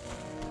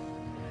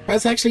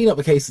that's actually not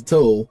the case at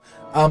all.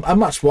 I'm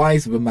much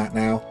wiser than that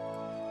now.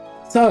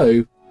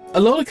 So, a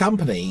lot of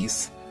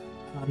companies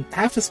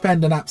have to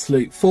spend an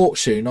absolute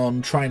fortune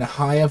on trying to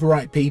hire the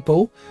right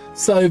people,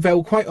 so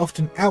they'll quite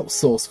often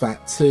outsource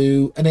that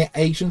to an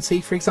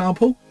agency, for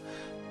example.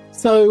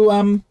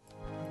 So,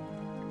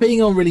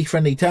 being on really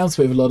friendly terms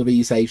with a lot of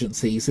these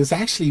agencies is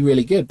actually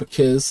really good,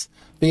 because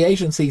the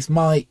agencies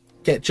might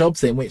get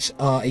jobs in which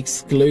are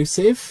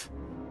exclusive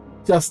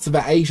just to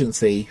that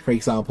agency, for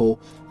example.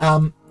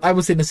 I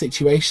was in a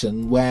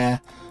situation where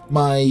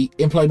my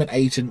employment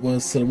agent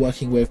was sort of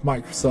working with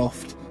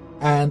Microsoft,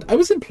 and I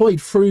was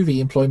employed through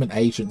the employment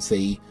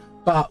agency,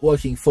 but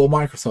working for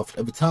Microsoft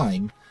at the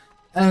time.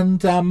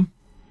 And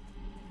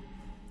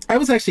that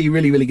was actually a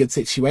really, really good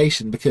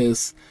situation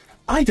because,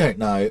 I don't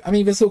know, I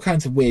mean, there's all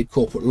kinds of weird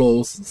corporate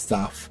laws and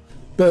stuff,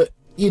 but,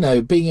 you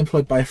know, being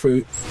employed by a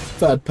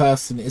third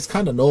person is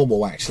kind of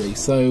normal, actually.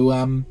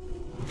 So,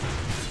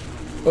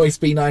 always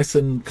be nice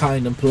and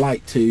kind and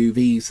polite to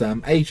these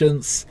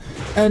agents.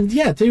 And,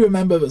 yeah, do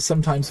remember that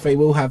sometimes they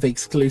will have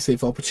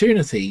exclusive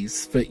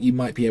opportunities that you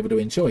might be able to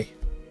enjoy.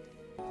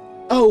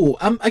 Oh,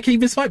 okay,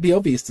 this might be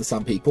obvious to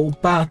some people,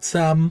 but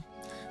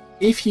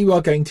if you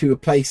are going to a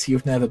place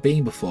you've never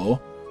been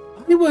before,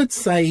 I would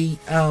say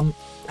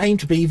aim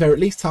to be there at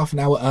least half an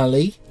hour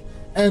early,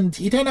 and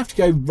you don't have to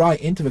go right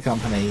into the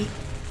company.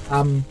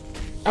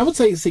 I would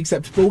say it's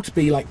acceptable to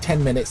be like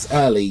 10 minutes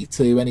early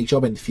to any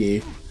job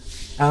interview.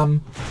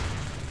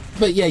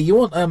 But yeah, you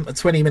want a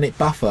 20-minute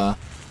buffer,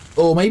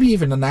 or maybe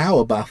even an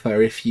hour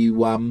buffer if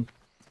you're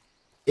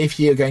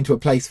going to a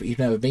place that you've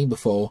never been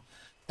before.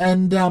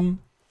 And the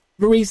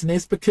reason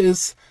is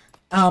because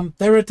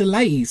there are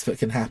delays that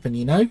can happen,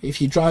 you know? If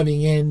you're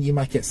driving in, you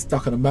might get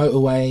stuck on a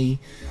motorway.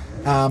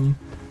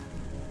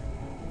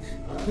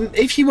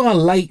 If you are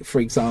late, for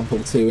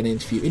example, to an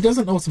interview, it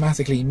doesn't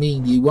automatically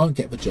mean you won't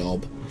get the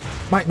job.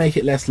 Might make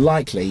it less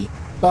likely,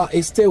 but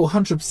it's still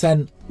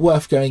 100%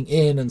 worth going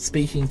in and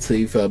speaking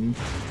to them.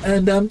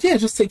 And, yeah,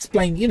 just to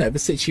explain, you know, the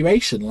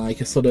situation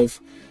like a sort of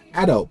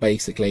adult,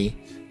 basically.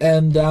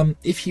 And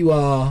if you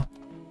are,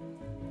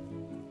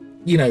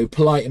 you know,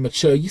 polite and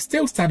mature, you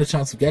still stand a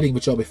chance of getting the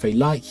job if they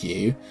like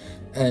you.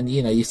 And,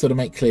 you know, you sort of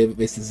make clear that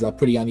this is a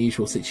pretty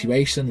unusual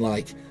situation,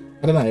 like,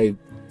 I don't know,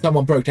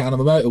 someone broke down on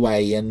the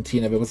motorway and, you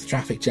know, there was a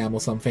traffic jam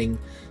or something.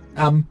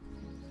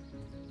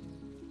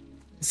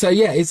 So,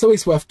 yeah, it's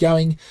always worth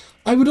going.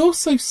 I would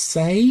also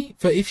say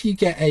that if you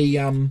get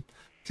a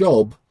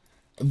job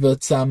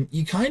that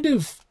you kind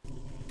of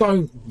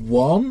don't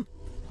want,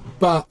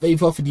 but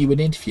they've offered you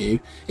an interview,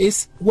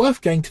 it's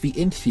worth going to the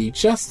interview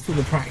just for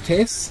the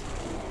practice.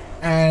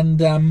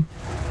 And I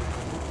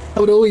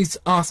would always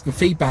ask for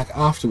feedback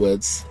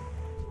afterwards.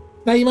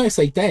 Now, you might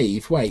say,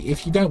 Dave, wait,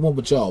 if you don't want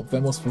the job,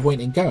 then what's the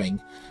point in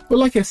going? But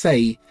like I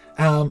say,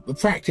 the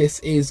practice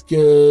is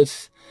good.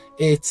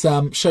 It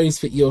shows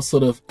that you're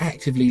sort of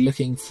actively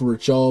looking for a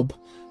job.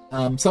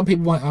 Some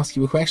people might ask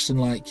you a question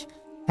like,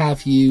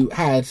 have you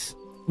had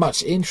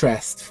much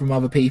interest from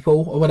other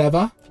people or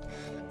whatever?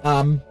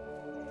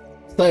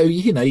 So,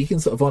 you know, you can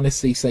sort of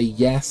honestly say,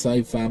 yes,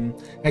 I've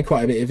had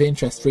quite a bit of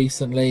interest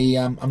recently.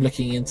 I'm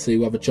looking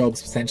into other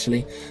jobs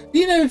potentially.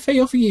 You know, if they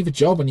offer you the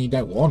job and you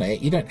don't want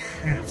it, you don't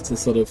have to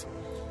sort of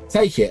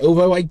take it.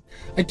 Although I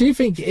do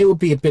think it would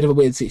be a bit of a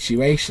weird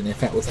situation if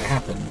that was to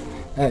happen.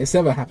 It's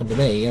never happened to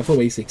me. I've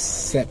always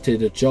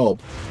accepted a job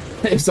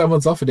if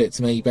someone's offered it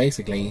to me,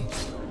 basically.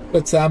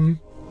 But I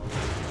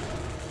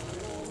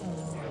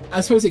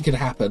suppose it could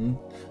happen.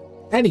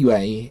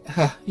 Anyway,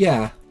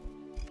 yeah.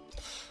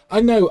 I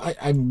know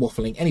I'm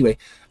waffling. Anyway,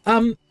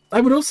 I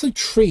would also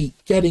treat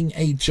getting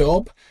a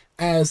job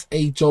as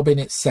a job in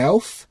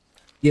itself.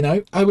 You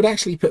know, I would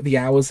actually put the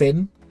hours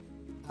in.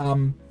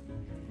 I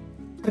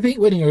think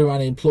when you're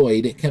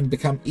unemployed, it can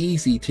become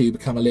easy to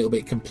become a little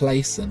bit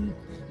complacent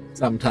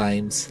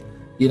sometimes.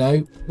 You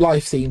know,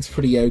 life seems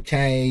pretty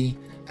okay.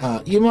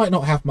 You might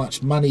not have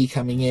much money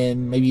coming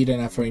in. Maybe you don't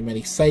have very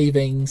many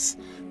savings.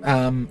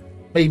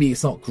 Maybe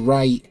it's not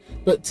great.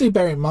 But do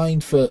bear in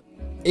mind that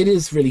it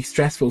is really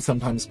stressful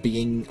sometimes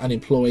being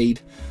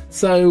unemployed.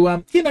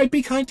 So, you know,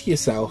 be kind to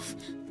yourself.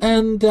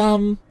 And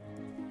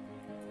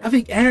I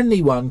think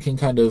anyone can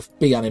kind of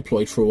be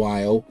unemployed for a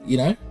while, you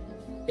know?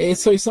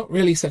 So it's not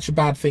really such a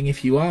bad thing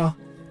if you are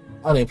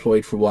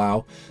unemployed for a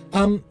while.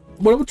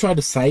 What I would try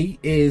to say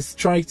is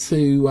try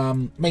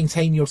to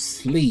maintain your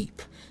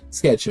sleep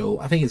schedule.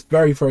 I think it's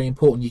very, very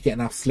important you get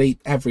enough sleep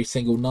every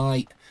single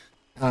night.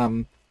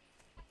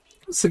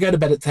 So go to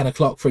bed at 10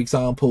 o'clock, for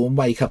example, and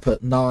wake up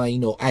at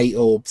 9 or 8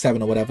 or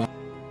 7 or whatever.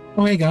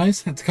 Oh, hey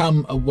guys, had to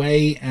come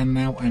away and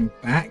now I'm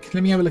back.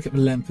 Let me have a look at the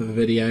length of the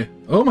video.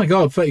 Oh my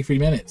god, 33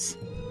 minutes.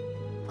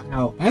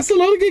 Wow, that's a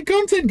lot of good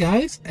content,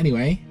 guys.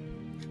 Anyway,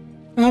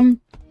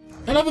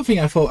 another thing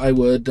I thought I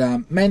would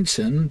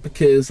mention,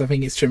 because I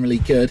think it's generally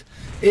good,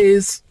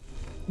 is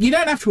you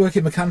don't have to work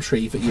in the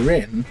country that you're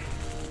in.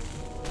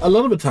 A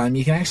lot of the time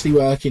you can actually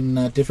work in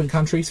different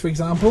countries, for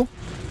example.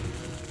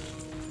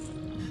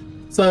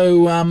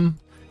 So,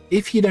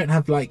 if you don't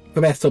have, like,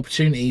 the best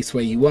opportunities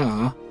where you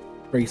are,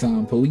 for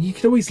example, you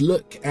can always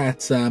look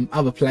at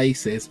other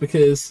places,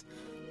 because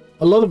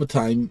a lot of the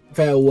time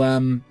they'll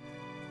kind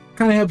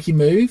of help you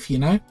move, you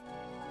know?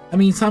 I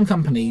mean, some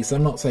companies,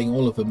 I'm not saying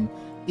all of them,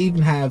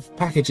 even have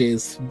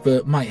packages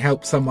that might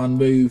help someone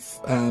move,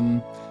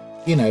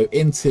 you know,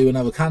 into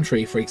another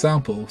country, for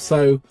example.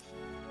 So,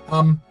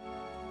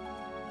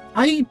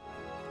 I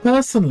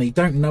personally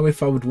don't know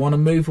if I would want to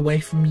move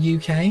away from the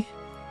UK.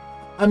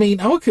 I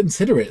mean, I would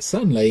consider it,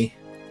 certainly.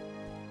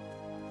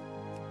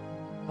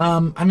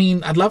 I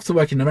mean, I'd love to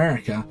work in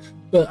America,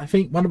 but I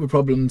think one of the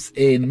problems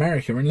in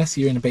America, unless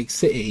you're in a big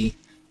city,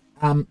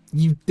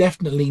 you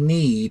definitely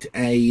need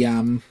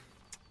a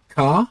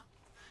car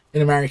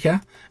in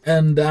America.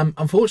 And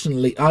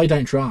unfortunately, I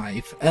don't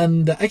drive.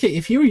 And, okay,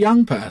 if you're a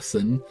young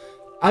person,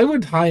 I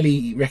would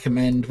highly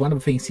recommend one of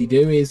the things you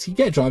do is you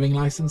get a driving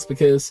license,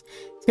 because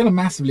it's going to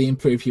massively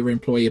improve your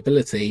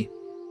employability.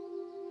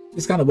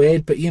 It's kind of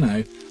weird, but you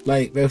know,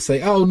 like they'll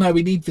say, oh no,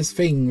 we need this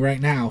thing right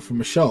now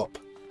from a shop,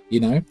 you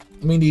know,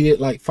 and we need it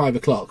like 5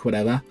 o'clock,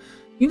 whatever.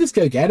 You can just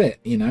go get it,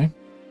 you know,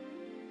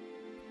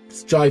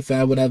 just drive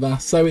there, whatever.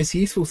 So it's a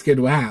useful skill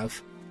to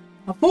have.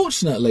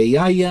 Unfortunately,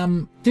 I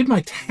did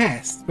my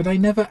test, but I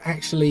never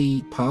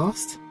actually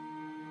passed.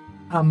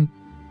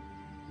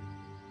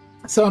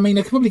 So I mean,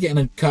 I could probably get in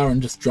a car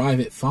and just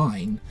drive it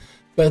fine,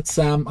 but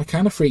I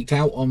kind of freaked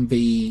out on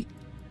the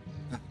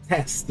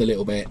test a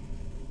little bit,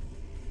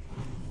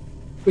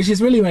 which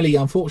is really, really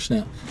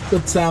unfortunate.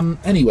 But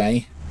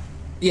anyway,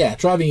 yeah,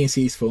 driving is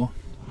useful.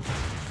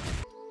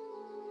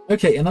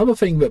 Okay, another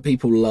thing that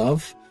people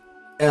love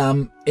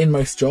in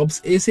most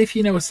jobs is if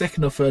you know a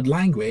second or third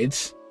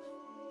language.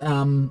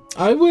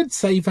 I would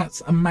say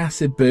that's a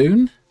massive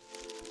boon,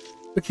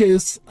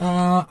 because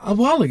a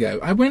while ago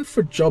I went for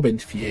a job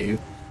interview,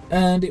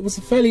 and it was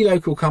a fairly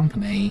local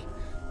company,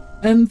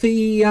 and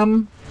the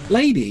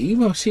lady,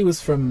 well, she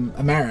was from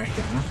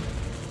America.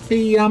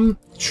 She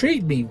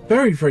treated me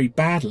very, very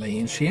badly,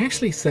 and she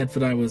actually said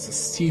that I was a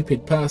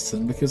stupid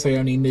person because I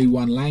only knew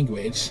one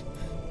language.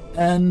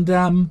 And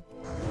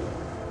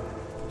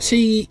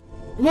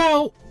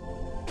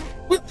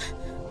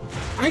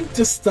I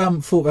just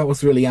thought that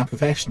was really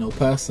unprofessional,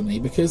 personally,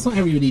 because not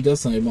everybody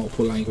does know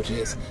multiple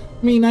languages.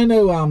 I mean, I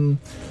know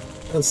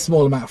a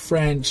small amount of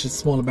French, a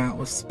small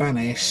amount of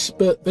Spanish,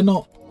 but they're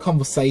not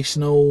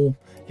conversational,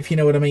 if you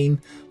know what I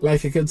mean.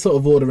 Like, I could sort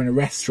of order in a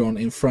restaurant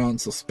in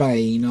France or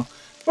Spain, or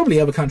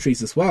probably other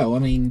countries as well. I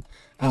mean,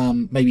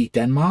 maybe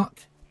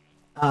Denmark.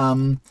 I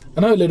know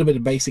a little bit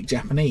of basic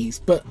Japanese,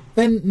 but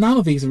then none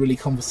of these are really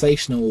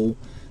conversational.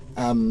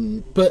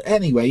 But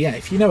anyway, yeah,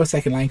 if you know a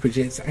second language,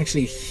 it's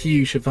actually a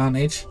huge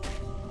advantage.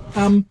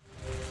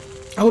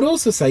 I would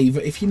also say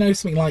that if you know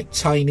something like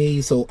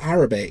Chinese or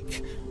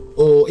Arabic,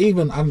 or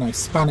even, I don't know,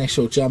 Spanish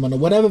or German, or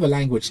whatever the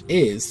language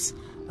is,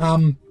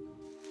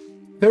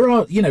 there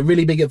are, you know,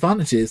 really big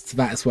advantages to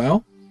that as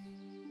well.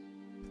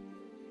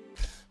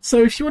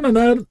 So if you want to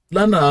learn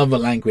another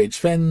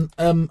language, then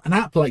an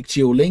app like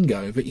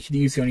Duolingo that you can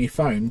use on your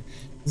phone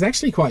is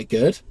actually quite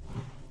good.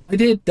 I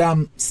did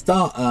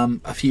start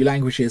a few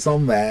languages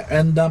on there,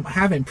 and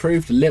have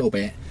improved a little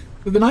bit.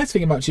 But the nice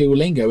thing about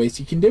Duolingo is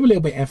you can do a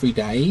little bit every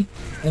day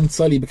and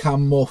slowly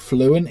become more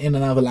fluent in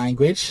another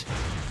language.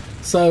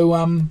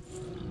 So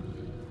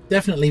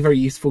definitely very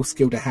useful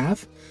skill to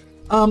have.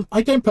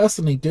 I don't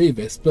personally do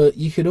this, but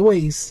you could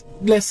always,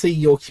 let's say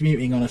you're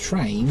commuting on a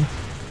train,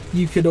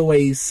 you could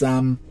always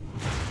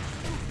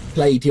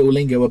play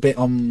Duolingo a bit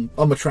on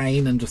the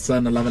train and just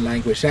learn another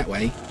language that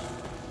way.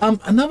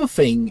 Another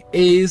thing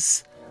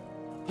is,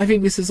 I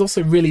think this is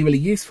also really, really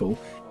useful.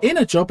 In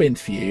a job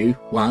interview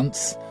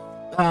once,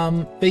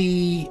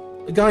 the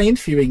guy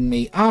interviewing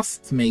me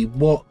asked me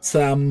what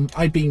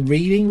I'd been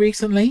reading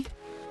recently.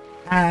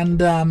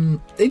 And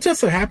it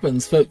just so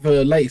happens that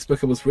the latest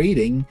book I was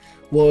reading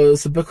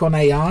was a book on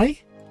AI.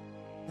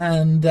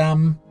 And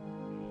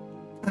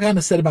I kind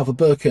of said about the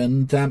book,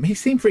 and he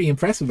seemed pretty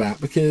impressed with that,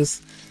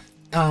 because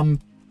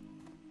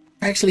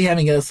actually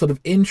having a sort of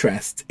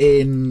interest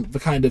in the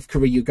kind of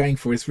career you're going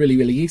for is really,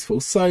 really useful.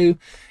 So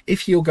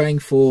if you're going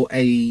for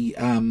a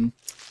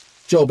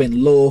job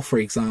in law, for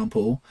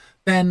example,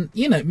 then,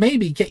 you know,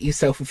 maybe get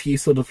yourself a few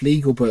sort of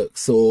legal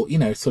books, or, you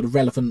know, sort of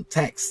relevant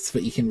texts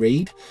that you can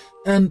read.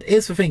 And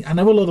here's the thing, I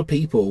know a lot of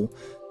people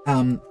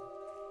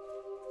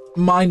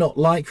might not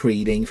like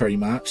reading very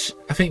much.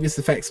 I think this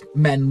affects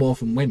men more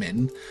than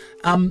women.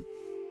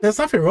 There's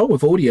nothing wrong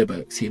with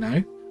audiobooks, you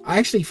know. I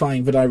actually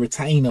find that I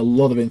retain a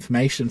lot of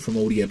information from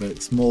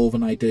audiobooks more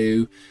than I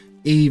do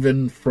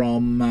even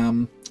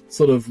from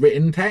sort of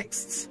written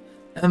texts.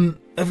 And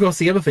of course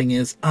the other thing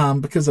is,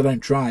 because I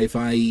don't drive,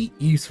 I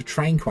use the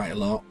train quite a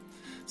lot.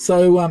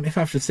 So if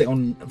I have to sit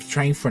on the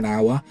train for an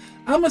hour,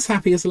 I'm as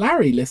happy as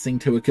Larry listening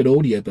to a good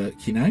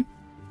audiobook, you know.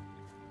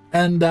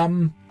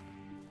 And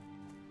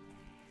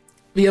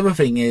the other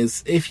thing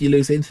is, if you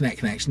lose internet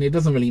connection, it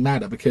doesn't really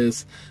matter,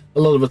 because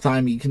a lot of the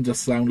time you can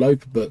just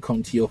download the book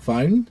onto your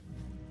phone.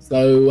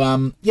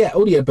 So, yeah,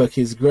 audiobook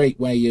is a great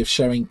way of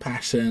showing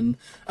passion.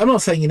 I'm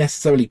not saying you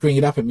necessarily bring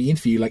it up in the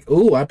interview, like,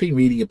 oh, I've been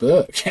reading a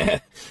book.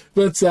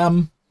 But,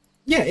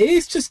 yeah, it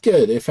is just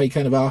good if they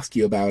kind of ask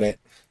you about it.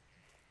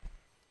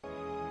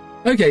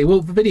 Okay, well,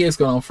 the video's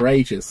gone on for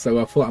ages,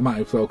 so I thought I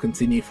might as well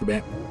continue for a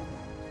bit.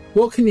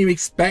 What can you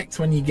expect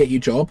when you get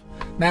your job?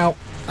 Now,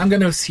 I'm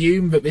going to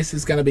assume that this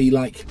is going to be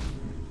like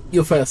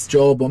your first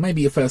job, or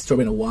maybe your first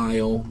job in a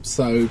while.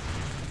 So,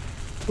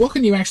 what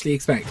can you actually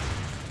expect?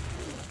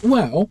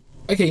 Well,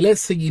 okay,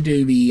 let's say you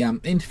do the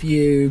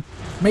interview.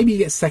 Maybe you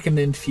get a second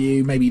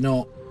interview, maybe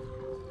not.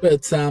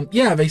 But,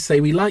 yeah, they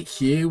say, we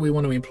like you, we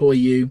want to employ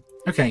you.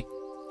 Okay,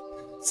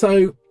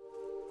 so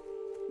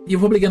you're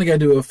probably going to go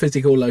to a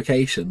physical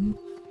location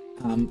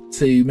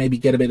to maybe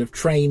get a bit of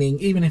training,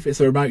 even if it's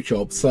a remote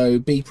job. So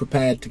be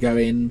prepared to go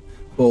in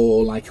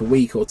for like a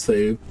week or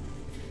two.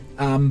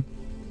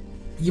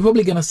 you're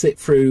probably going to sit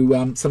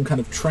through some kind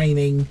of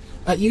training.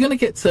 You're going to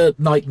get to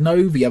like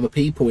know the other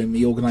people in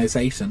the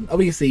organisation.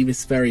 Obviously,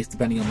 this varies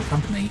depending on the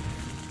company,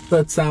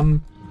 but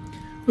for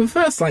the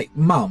first like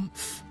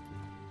month,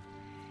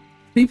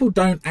 people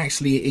don't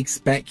actually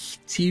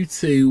expect you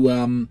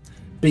to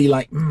be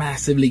like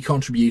massively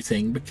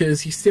contributing,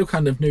 because you're still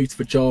kind of new to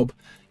the job.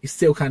 You're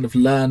still kind of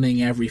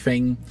learning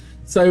everything.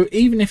 So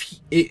even if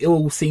it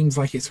all seems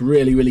like it's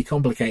really, really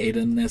complicated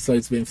and there's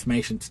loads of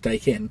information to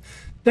take in,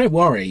 don't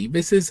worry,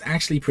 this is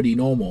actually pretty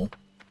normal.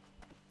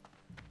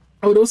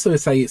 I would also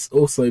say it's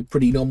also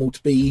pretty normal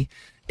to be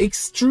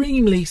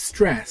extremely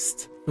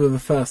stressed for the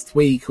first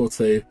week or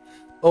two,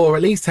 or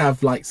at least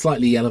have like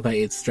slightly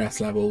elevated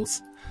stress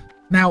levels.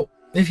 Now,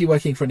 if you're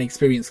working for an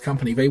experienced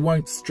company, they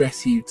won't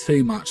stress you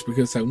too much,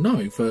 because they'll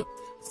know that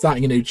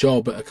starting a new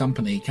job at a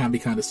company can be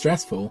kind of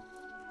stressful.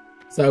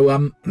 So,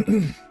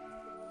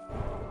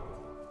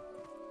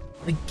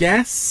 I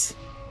guess...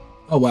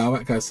 Oh, wow,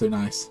 that guy's so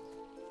nice.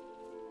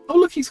 Oh,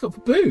 look, he's got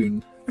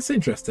Baboon. That's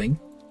interesting.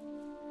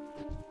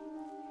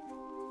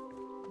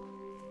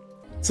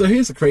 So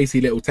here's a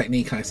crazy little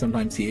technique I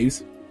sometimes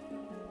use.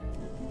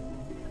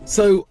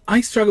 So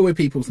I struggle with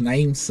people's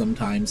names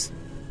sometimes.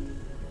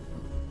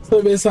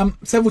 So there's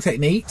several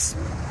techniques.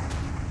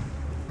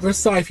 For a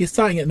start, if you're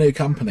starting at a new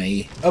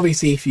company,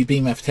 obviously if you've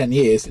been there for 10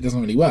 years, it doesn't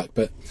really work.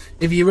 But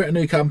if you're at a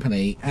new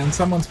company and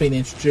someone's been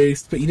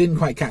introduced, but you didn't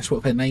quite catch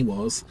what their name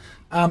was,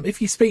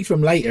 if you speak to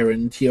them later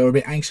and you're a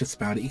bit anxious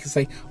about it, you can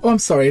say, "Oh, I'm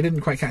sorry, I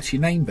didn't quite catch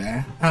your name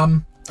there.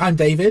 I'm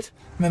David."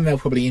 And then they'll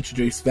probably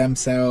introduce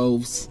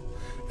themselves.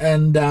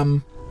 And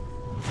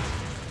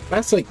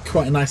that's like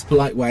quite a nice,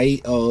 polite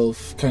way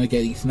of kind of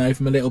getting to know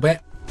them a little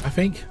bit, I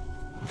think.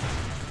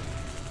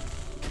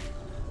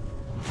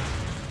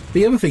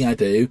 The other thing I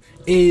do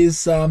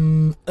is,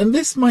 and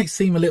this might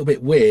seem a little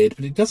bit weird,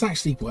 but it does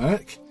actually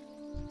work.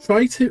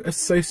 Try to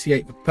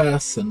associate the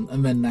person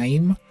and their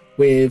name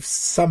with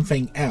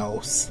something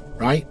else,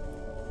 right?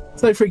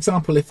 So, for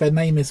example, if their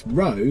name is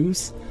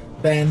Rose,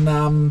 then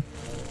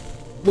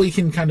what you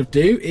can kind of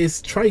do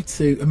is try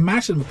to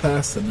imagine the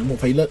person and what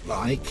they look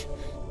like,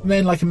 and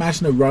then like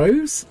imagine a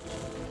rose,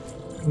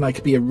 like it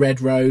could be a red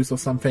rose or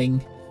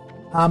something.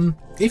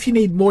 If you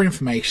need more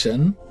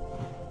information,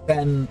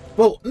 then,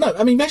 well, no,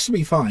 I mean, that should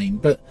be fine,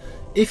 but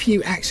if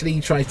you actually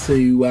try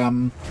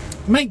to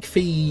make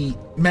the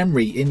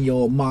memory in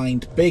your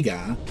mind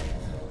bigger,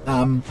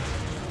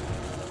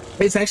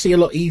 it's actually a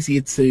lot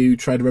easier to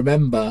try to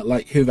remember,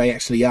 like, who they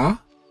actually are.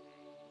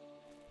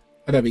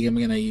 I don't think I'm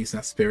going to use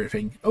that spirit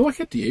thing. Oh, I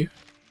could do.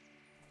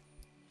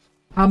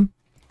 I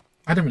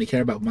don't really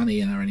care about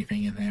money or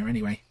anything in there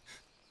anyway.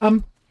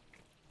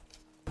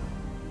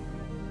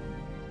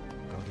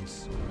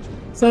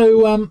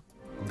 So,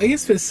 I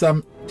guess this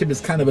tip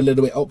is kind of a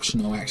little bit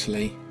optional,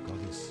 actually.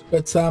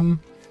 But,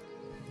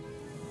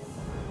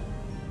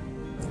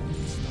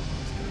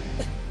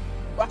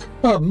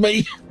 pardon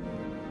me.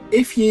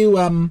 If you're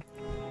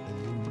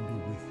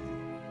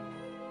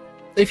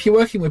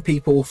working with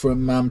people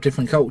from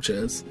different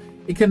cultures,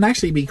 it can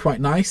actually be quite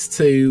nice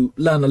to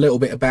learn a little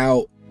bit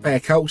about their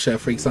culture,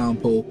 for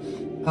example.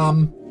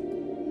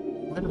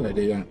 Why did I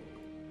do that?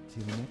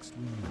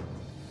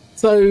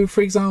 So,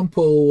 for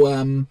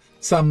example,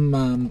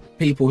 some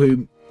people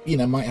who, you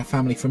know, might have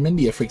family from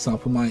India, for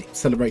example, might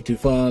celebrate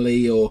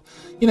Diwali or,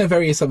 you know,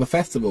 various other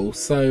festivals.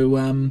 So,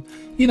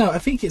 you know, I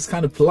think it's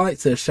kind of polite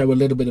to show a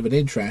little bit of an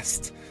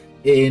interest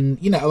in,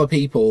 you know, other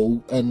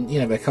people and, you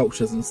know, their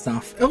cultures and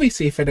stuff.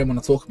 Obviously, if they don't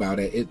want to talk about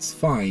it, it's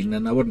fine,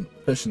 and I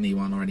wouldn't push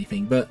anyone or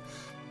anything, but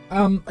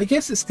I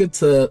guess it's good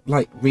to,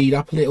 like, read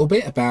up a little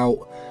bit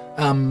about,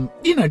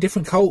 you know,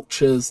 different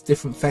cultures,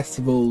 different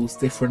festivals,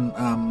 different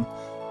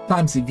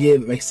times of year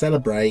that they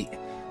celebrate,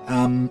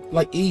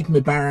 like Eid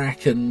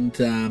Mubarak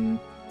and,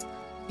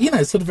 you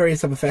know, sort of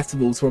various other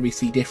festivals where we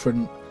see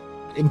different,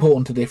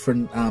 important to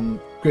different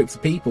groups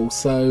of people.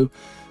 So,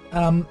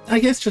 I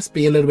guess just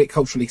be a little bit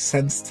culturally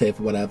sensitive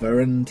or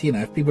whatever, and, you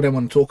know, if people don't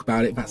want to talk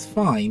about it, that's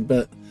fine,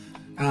 but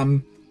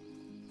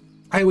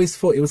I always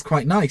thought it was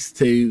quite nice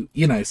to,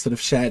 you know, sort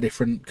of share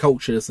different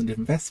cultures and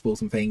different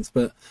festivals and things.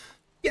 But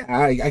yeah,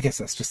 I guess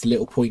that's just a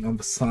little point on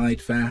the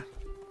side there.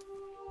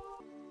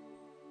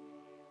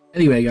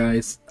 Anyway,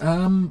 guys,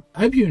 I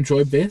hope you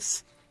enjoyed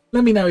this.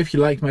 Let me know if you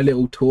liked my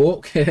little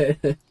talk.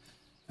 I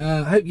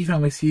hope you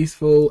found this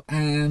useful,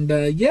 and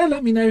yeah,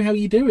 let me know how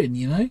you're doing,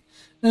 you know.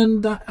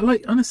 And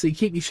like, honestly,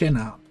 keep your chin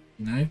up,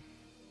 you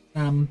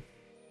know.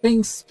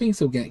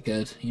 Things will get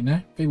good, you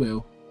know. They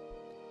will.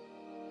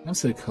 I'm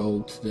so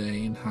cold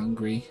today and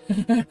hungry.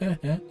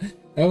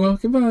 Oh well,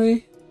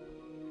 goodbye.